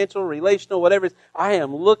 financial, relational, whatever it is. I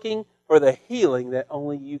am looking for the healing that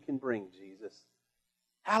only you can bring, Jesus.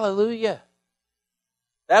 Hallelujah.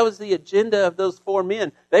 That was the agenda of those 4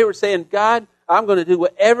 men. They were saying, God, I'm going to do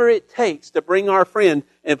whatever it takes to bring our friend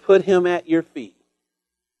and put him at your feet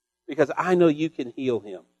because I know you can heal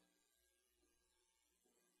him.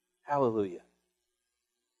 Hallelujah.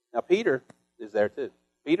 Now, Peter is there too.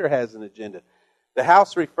 Peter has an agenda. The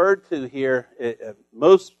house referred to here,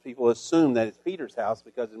 most people assume that it's Peter's house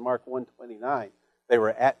because in Mark 1:29, they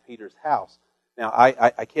were at Peter's house. Now,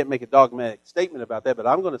 I can't make a dogmatic statement about that, but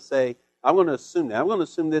I'm going to assume that. I'm going to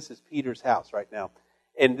assume this is Peter's house right now.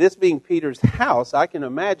 And this being Peter's house, I can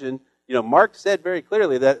imagine, Mark said very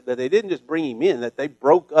clearly that they didn't just bring him in, that they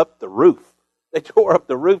broke up the roof. They tore up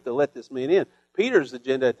the roof to let this man in. Peter's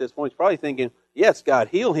agenda at this point is probably thinking, yes, God,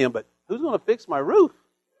 heal him, but who's going to fix my roof?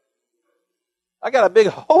 I got a big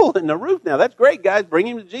hole in the roof now. That's great, guys. Bring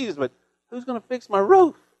him to Jesus, but who's going to fix my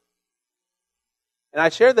roof? And I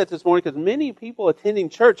shared that this morning because many people attending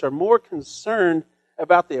church are more concerned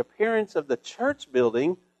about the appearance of the church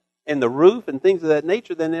building and the roof and things of that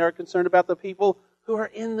nature than they are concerned about the people who are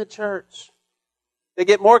in the church. They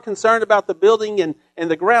get more concerned about the building and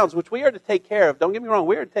the grounds, which we are to take care of. Don't get me wrong,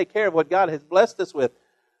 we are to take care of what God has blessed us with.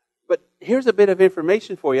 But here's a bit of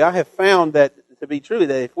information for you. I have found that to be true,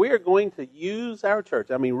 that if we are going to use our church,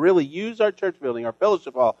 really use our church building, our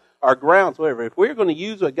fellowship hall, our grounds, whatever, if we're going to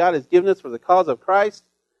use what God has given us for the cause of Christ,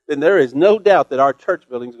 then there is no doubt that our church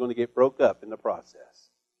building is going to get broke up in the process.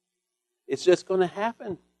 It's just going to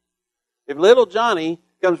happen. If little Johnny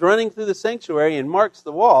comes running through the sanctuary and marks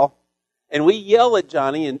the wall, and we yell at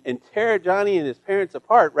Johnny and tear Johnny and his parents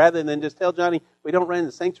apart rather than just tell Johnny, we don't run in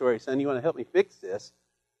the sanctuary, son, you want to help me fix this?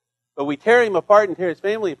 But we tear him apart and tear his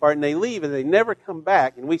family apart, and they leave and they never come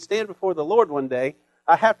back, and we stand before the Lord one day.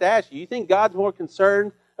 I have to ask you think God's more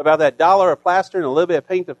concerned about that $1 of plaster and a little bit of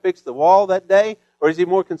paint to fix the wall that day, Or is he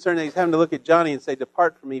more concerned that he's having to look at Johnny and say,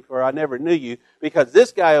 depart from me, for I never knew you, because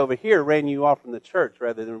this guy over here ran you off from the church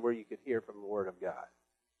rather than where you could hear from the Word of God?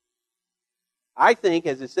 I think,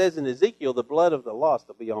 as it says in Ezekiel, the blood of the lost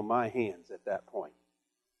will be on my hands at that point,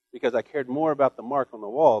 because I cared more about the mark on the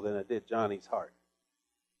wall than I did Johnny's heart.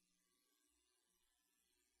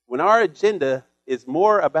 When our agenda is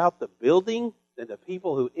more about the building than the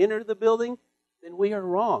people who enter the building, then we are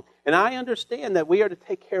wrong. And I understand that we are to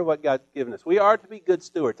take care of what God's given us. We are to be good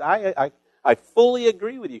stewards. I fully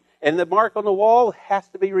agree with you. And the mark on the wall has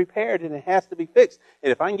to be repaired and it has to be fixed.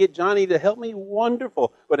 And if I can get Johnny to help me,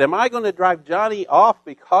 wonderful. But am I going to drive Johnny off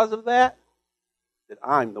because of that? Then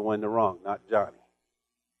I'm the one in the wrong, not Johnny.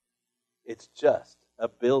 It's just a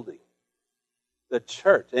building. The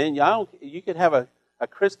church. And you could have a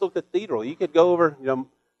crystal cathedral. You could go over,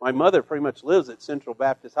 my mother pretty much lives at Central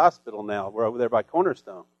Baptist Hospital now. We're over there by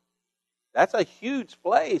Cornerstone. That's a huge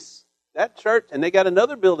place. That church, and they got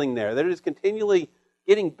another building there. They're just continually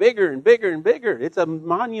getting bigger and bigger and bigger. It's a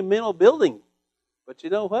monumental building. But you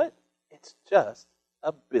know what? It's just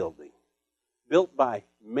a building built by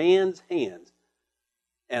man's hands.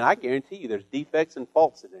 And I guarantee you there's defects and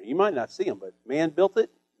faults in there. You might not see them, but man built it.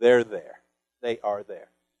 They're there. They are there.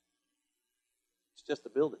 It's just a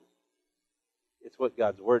building. It's what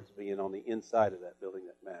God's Word's being on the inside of that building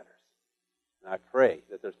that matters. And I pray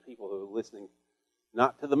that there's people who are listening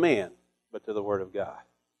not to the man, but to the Word of God.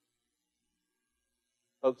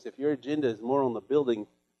 Folks, if your agenda is more on the building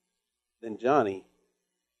than Johnny,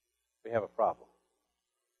 we have a problem.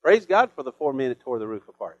 Praise God for the 4 men that tore the roof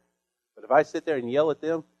apart. But if I sit there and yell at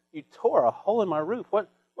them, you tore a hole in my roof. What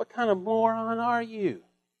kind of moron are you?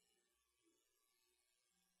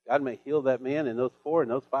 God may heal that man and those 4 and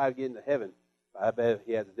those 5 get into heaven. But I bet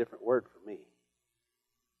he has a different word for me.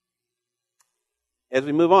 As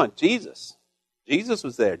we move on, Jesus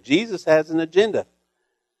was there. Jesus has an agenda.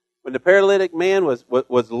 When the paralytic man was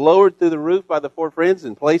lowered through the roof by the 4 friends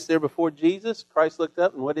and placed there before Jesus, Christ looked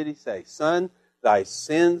up and what did he say? Son, thy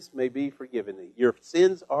sins may be forgiven thee. Your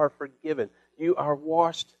sins are forgiven. You are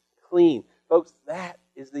washed clean. Folks, that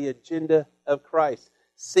is the agenda of Christ.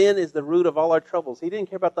 Sin is the root of all our troubles. He didn't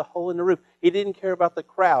care about the hole in the roof. He didn't care about the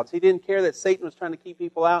crowds. He didn't care that Satan was trying to keep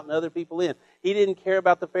people out and other people in. He didn't care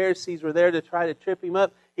about the Pharisees were there to try to trip him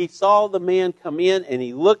up. He saw the man come in and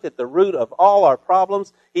he looked at the root of all our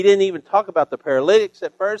problems. He didn't even talk about the paralytics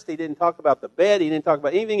at first. He didn't talk about the bed. He didn't talk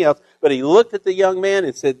about anything else. But he looked at the young man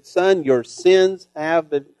and said, son, your sins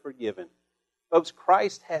have been forgiven. Folks,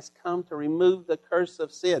 Christ has come to remove the curse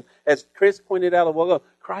of sin. As Chris pointed out a while ago,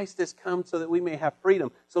 Christ has come so that we may have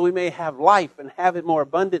freedom, so we may have life and have it more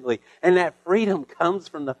abundantly. And that freedom comes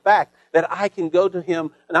from the fact that I can go to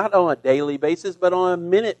Him not on a daily basis, but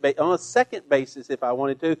on a second basis if I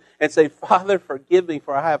wanted to, and say, Father, forgive me,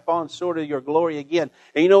 for I have fallen short of your glory again.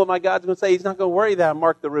 And you know what my God's going to say? He's not going to worry that I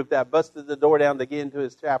marked the roof, that I busted the door down to get into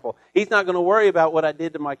His chapel. He's not going to worry about what I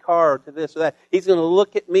did to my car or to this or that. He's going to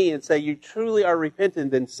look at me and say, you truly are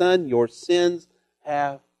repentant, then son, your sins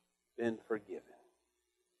have been forgiven.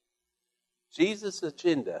 Jesus'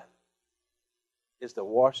 agenda is to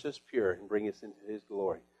wash us pure and bring us into His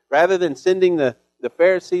glory. Rather than sending the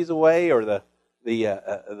Pharisees away or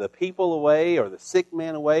the people away or the sick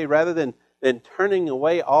man away, rather than turning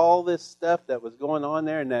away all this stuff that was going on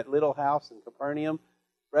there in that little house in Capernaum,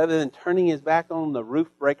 rather than turning His back on the roof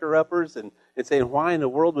breaker-uppers and saying, why in the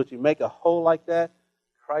world would you make a hole like that?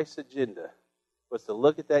 Christ's agenda was to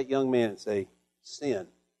look at that young man and say, sin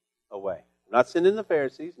away. I'm not sending the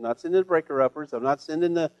Pharisees. I'm not sending the breaker-uppers. I'm not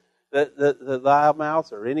sending the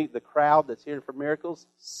loudmouths or the crowd that's here for miracles.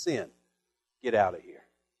 Sin. Get out of here.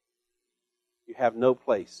 You have no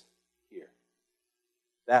place here.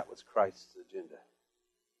 That was Christ's agenda.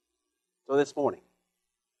 So this morning,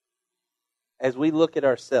 as we look at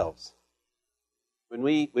ourselves, when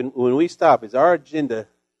we stop, is our agenda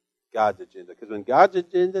God's agenda? Because when God's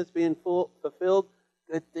agenda is being fulfilled,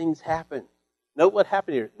 good things happen. Note what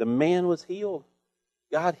happened here. The man was healed.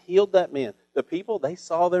 God healed that man. The people, they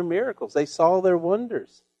saw their miracles. They saw their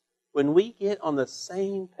wonders. When we get on the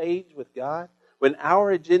same page with God, when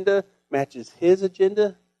our agenda matches His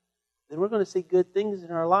agenda, then we're going to see good things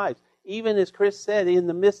in our lives. Even as Chris said, in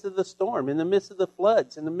the midst of the storm, in the midst of the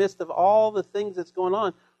floods, in the midst of all the things that's going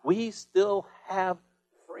on, we still have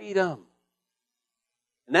freedom.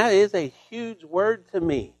 And that is a huge word to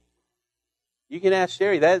me. You can ask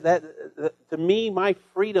Sherry, that to me, my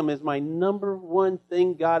freedom is my number one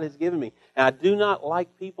thing God has given me. And I do not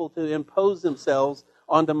like people to impose themselves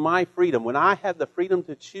onto my freedom. When I have the freedom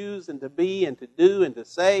to choose and to be and to do and to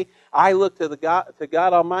say, I look to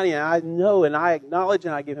God Almighty, and I know and I acknowledge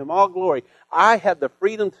and I give Him all glory. I have the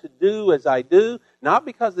freedom to do as I do, Not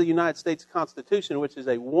because of the United States Constitution, which is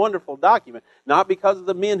a wonderful document. Not because of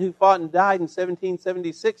the men who fought and died in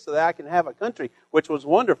 1776 so that I can have a country, which was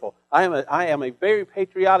wonderful. I am a very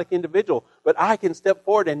patriotic individual, but I can step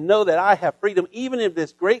forward and know that I have freedom even if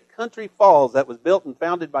this great country falls that was built and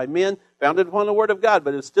founded by men, founded upon the Word of God,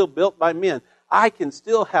 but it was still built by men. I can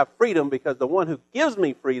still have freedom because the one who gives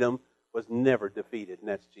me freedom was never defeated, and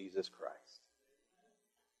that's Jesus Christ.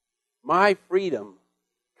 My freedom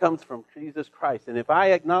comes from Jesus Christ. And if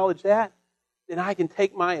I acknowledge that, then I can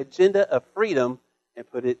take my agenda of freedom and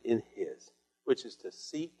put it in His, which is to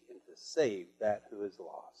seek and to save that who is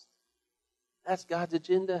lost. That's God's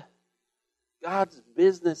agenda. God's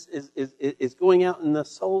business is going out in the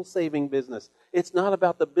soul-saving business. It's not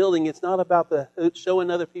about the building. It's not about the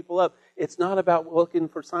showing other people up. It's not about looking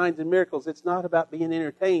for signs and miracles. It's not about being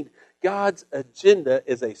entertained. God's agenda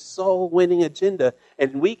is a soul-winning agenda,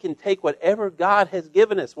 and we can take whatever God has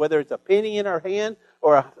given us, whether it's a penny in our hand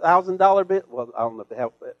or a $1,000 bill. Well, I don't know if they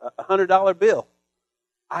have a $100 bill.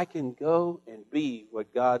 I can go and be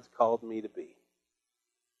what God's called me to be,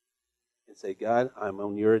 and say, God, I'm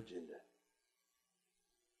on your agenda.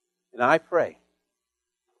 And I pray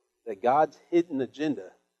that God's hidden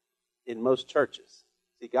agenda in most churches.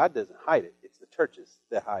 See, God doesn't hide it. It's the churches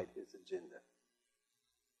that hide His agenda.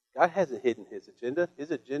 God hasn't hidden His agenda. His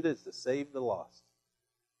agenda is to save the lost.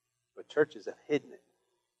 But churches have hidden it.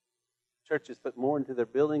 Churches put more into their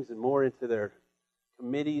buildings and more into their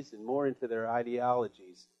committees and more into their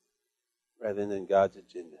ideologies rather than God's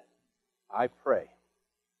agenda. I pray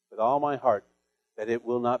with all my heart that it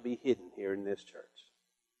will not be hidden here in this church.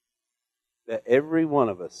 That every one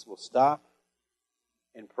of us will stop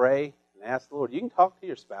and pray and ask the Lord. You can talk to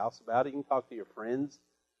your spouse about it. You can talk to your friends.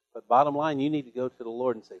 But bottom line, you need to go to the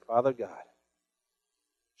Lord and say, Father God,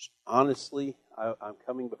 honestly, I'm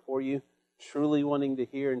coming before you, truly wanting to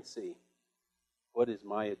hear and see what is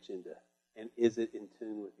my agenda, and is it in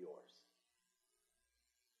tune with yours?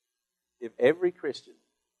 If every Christian,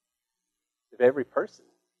 if every person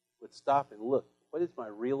would stop and look, what is my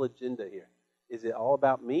real agenda here? Is it all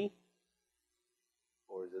about me?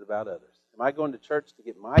 Or is it about others? Am I going to church to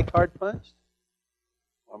get my card punched?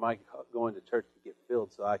 Or am I going to church to get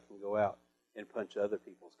filled so I can go out and punch other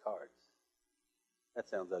people's cards? That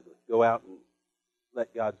sounds ugly. Go out and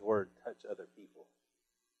let God's Word touch other people.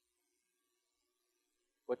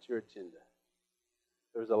 What's your agenda?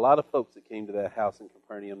 There was a lot of folks that came to that house in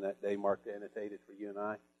Capernaum that day, marked and annotated for you and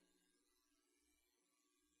I.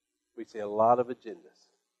 We see a lot of agendas.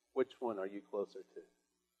 Which one are you closer to?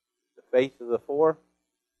 The faith of the four?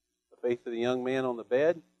 The faith of the young man on the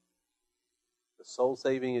bed? The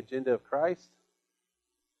soul-saving agenda of Christ?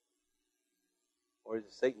 Or is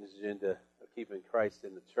it Satan's agenda of keeping Christ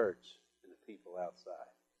in the church and the people outside?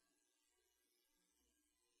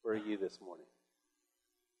 Where are you this morning?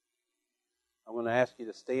 I'm going to ask you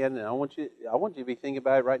to stand, and I want you to be thinking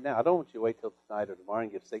about it right now. I don't want you to wait till tonight or tomorrow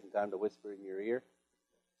and give Satan time to whisper in your ear.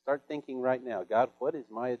 Start thinking right now, God, what is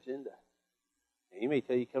my agenda? And He may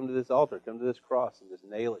tell you, come to this altar, come to this cross, and just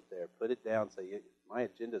nail it there. Put it down. Say, my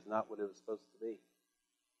agenda is not what it was supposed to be.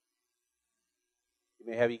 He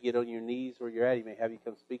may have you get on your knees where you're at. He may have you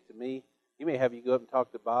come speak to me. He may have you go up and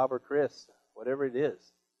talk to Bob or Chris, whatever it is.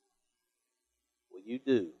 Will you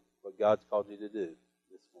do what God's called you to do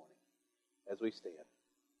this morning as we stand?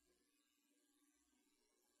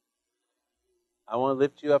 I want to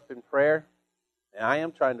lift you up in prayer, and I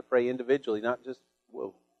am trying to pray individually, not just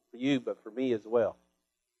for you, but for me as well.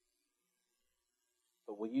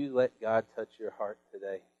 But will you let God touch your heart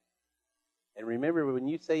today? And remember, when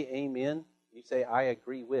you say amen, you say, I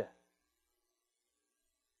agree with.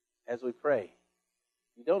 As we pray,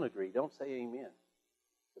 if you don't agree, don't say amen.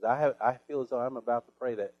 Because I feel as though I'm about to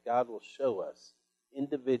pray that God will show us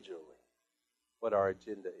individually what our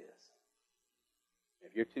agenda is.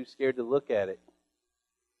 If you're too scared to look at it,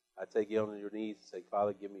 I'd say get on your knees and say,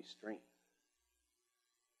 Father, give me strength.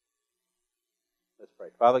 Let's pray.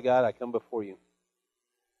 Father God, I come before you.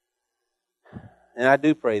 And I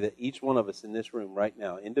do pray that each one of us in this room right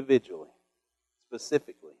now, individually,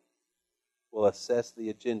 specifically, will assess the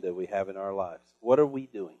agenda we have in our lives. What are we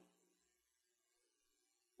doing?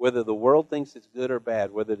 Whether the world thinks it's good or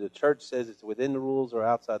bad, whether the church says it's within the rules or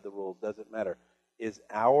outside the rules, doesn't matter. Is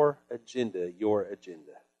our agenda your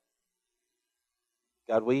agenda?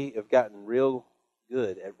 God, we have gotten real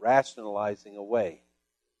good at rationalizing away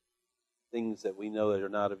things that we know that are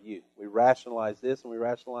not of you. We rationalize this and we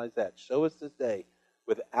rationalize that. Show us this day,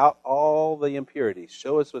 without all the impurities,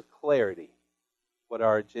 show us with clarity what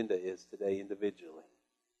our agenda is today individually.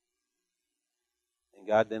 And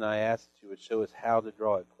God, then I ask that you would show us how to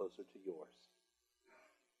draw it closer to yours.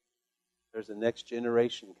 There's a next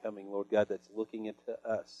generation coming, Lord God, that's looking into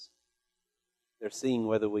us. They're seeing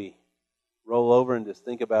whether we roll over and just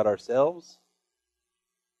think about ourselves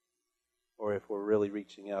or if we're really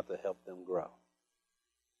reaching out to help them grow.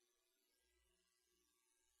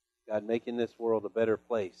 God, making this world a better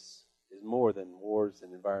place is more than wars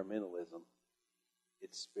and environmentalism.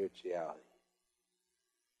 It's spirituality.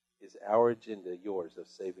 Is our agenda yours of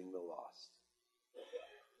saving the lost?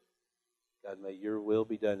 God, may your will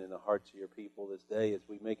be done in the hearts of your people this day as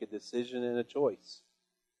we make a decision and a choice.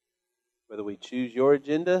 Whether we choose your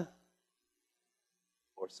agenda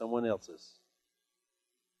or someone else's.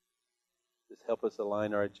 Just help us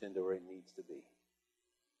align our agenda where it needs to be.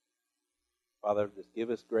 Father, just give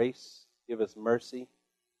us grace, give us mercy,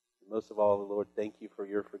 and most of all, Lord, thank you for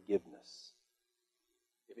your forgiveness.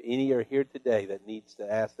 If any are here today that needs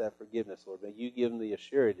to ask that forgiveness, Lord, may you give them the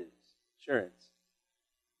assurance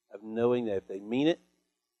of knowing that if they mean it,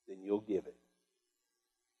 then you'll give it.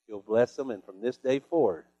 You'll bless them, and from this day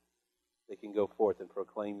forward, they can go forth and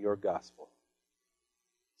proclaim your gospel.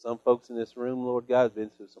 Some folks in this room, Lord God, have been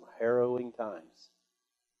through some harrowing times.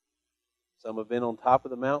 Some have been on top of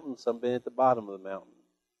the mountain, some have been at the bottom of the mountain.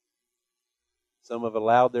 Some have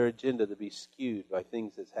allowed their agenda to be skewed by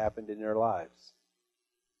things that's happened in their lives.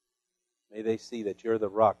 May they see that you're the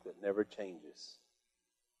rock that never changes.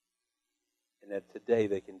 And that today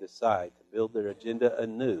they can decide to build their agenda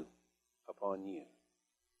anew upon you.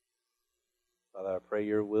 Father, I pray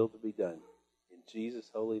your will to be done. In Jesus'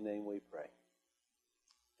 holy name we pray.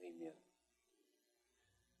 Amen.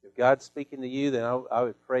 If God's speaking to you, then I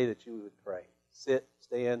would pray that you would pray. Sit,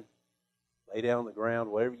 stand, lay down on the ground,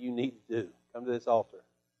 whatever you need to do. Come to this altar.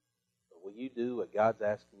 But will you do what God's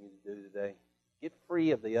asking you to do today? Get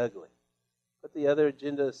free of the ugly. Put the other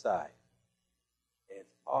agenda aside. And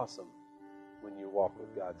it's awesome when you walk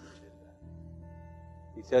with God's agenda.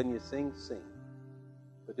 He's telling you to sing, sing.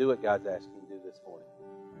 But do what God's asking you to do this morning.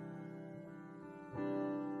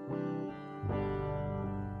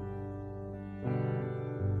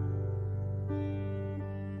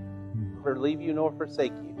 Never leave you nor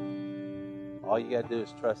forsake you. All you got to do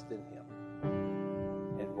is trust in Him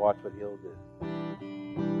and watch what He'll do.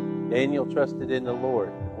 Daniel trusted in the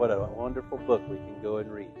Lord. What a wonderful book we can go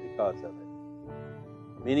and read because of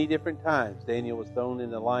it. Many different times Daniel was thrown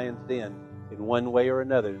in the lion's den in one way or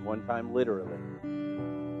another, and one time literally.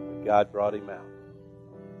 But God brought him out.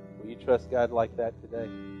 Will you trust God like that today?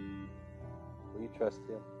 Will you trust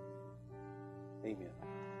Him? Amen.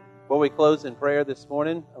 Before we close in prayer this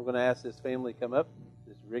morning, I'm going to ask this family to come up.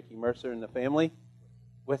 This is Ricky Mercer and the family.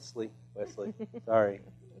 Wesley, sorry.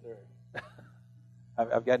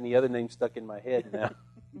 I've got any other names stuck in my head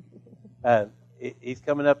now. He's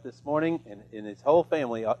coming up this morning, and his whole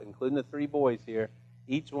family, including the 3 boys here,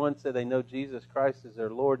 each one said they know Jesus Christ as their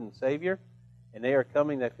Lord and Savior, and they are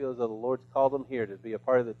coming. They feel as though the Lord's called them here to be a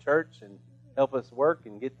part of the church and help us work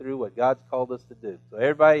and get through what God's called us to do. So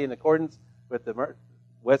everybody in accordance with the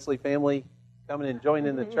Wesley family coming and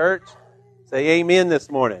joining the church, say amen this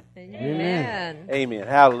morning. Amen. Amen.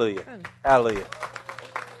 Hallelujah. Hallelujah.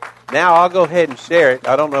 Now I'll go ahead and share it.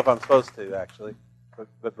 I don't know if I'm supposed to, actually.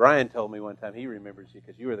 But Brian told me one time he remembers you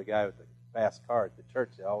because you were the guy with the fast car at the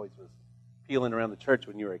church that always was peeling around the church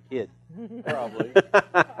when you were a kid. Probably.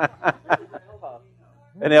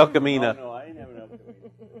 An El Camino. No, I ain't have an El Camino.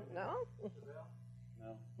 No?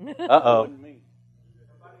 No. Uh-oh. Wasn't me.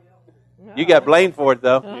 You got blamed for it,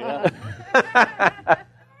 though. Yeah.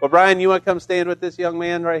 Well, Brian, you want to come stand with this young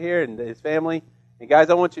man right here and his family? And guys,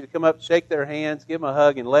 I want you to come up, shake their hands, give them a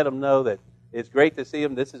hug, and let them know that it's great to see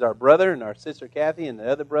them. This is our brother and our sister Kathy and the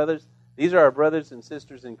other brothers. These are our brothers and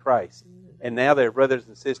sisters in Christ. And now they're brothers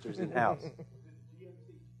and sisters in house.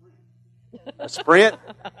 A Sprint?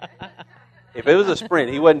 If it was a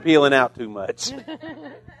Sprint, he wasn't peeling out too much.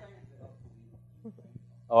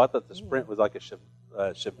 Oh, I thought the Sprint was like a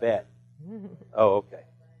Chevette. Oh, okay.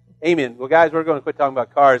 Amen. Well, guys, we're going to quit talking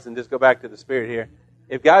about cars and just go back to the Spirit here.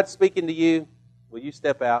 If God's speaking to you, will you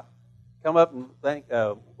step out? Come up and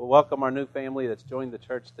we'll welcome our new family that's joined the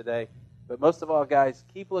church today. But most of all, guys,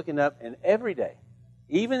 keep looking up, and every day,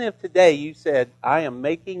 even if today you said, I am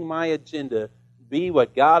making my agenda be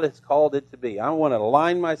what God has called it to be. I want to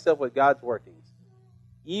align myself with God's workings.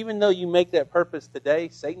 Even though you make that purpose today,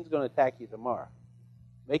 Satan's going to attack you tomorrow.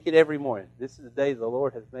 Make it every morning. This is the day the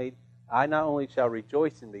Lord has made. I not only shall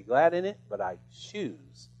rejoice and be glad in it, but I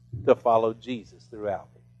choose to follow Jesus throughout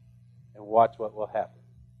it. And watch what will happen.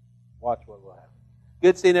 Watch what will happen.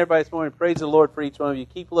 Good seeing everybody this morning. Praise the Lord for each one of you.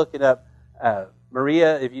 Keep looking up.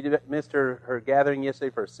 Maria, if you missed her gathering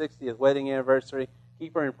yesterday for her 60th wedding anniversary,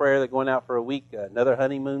 keep her in prayer. They're going out for a week, another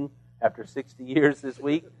honeymoon after 60 years this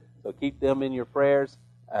week. So keep them in your prayers.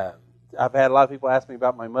 I've had a lot of people ask me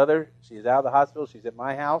about my mother. She's out of the hospital. She's at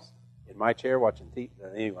my house in my chair watching TV.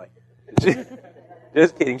 Anyway,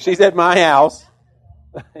 just kidding. She's at my house,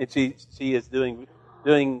 and she is doing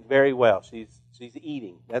very well. She's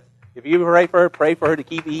eating. If you pray for her to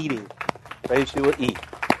keep eating. Pray she will eat.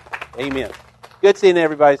 Amen. Good seeing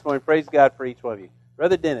everybody this morning. Praise God for each one of you.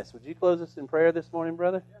 Brother Dennis, would you close us in prayer this morning,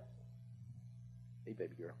 brother? Hey,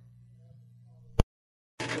 baby girl.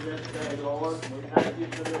 For this day, Lord, we thank you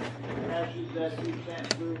for this message that you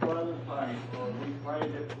sent through Brother Frank. Lord, we pray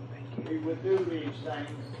that we would do these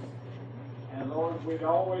things. And Lord, we'd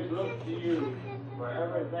always look to you for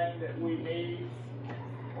everything that we need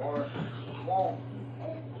or want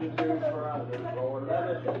to do for others, Lord. Let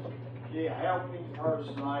us be a helping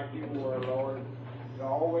person like you were, Lord, to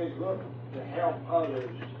always look to help others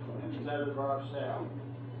instead of ourselves.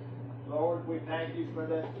 Lord, we thank you for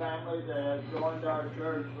this family that has joined our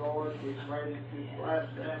church, Lord. We pray that you bless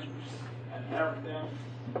them and help them,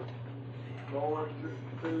 Lord,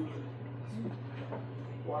 through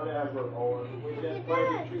whatever, Lord. We just pray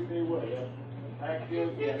that you be with them. Thank you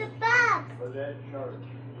again for that church.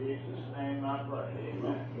 In Jesus' name I pray.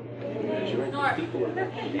 Amen.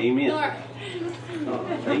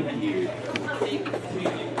 Thank you.